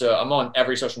also, I'm on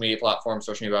every social media platform,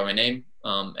 search me by my name,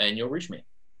 and you'll reach me.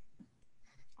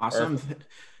 Awesome.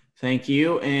 Thank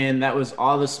you. And that was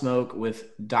All the Smoke with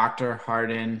Dr.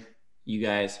 Hardin. You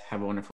guys have a wonderful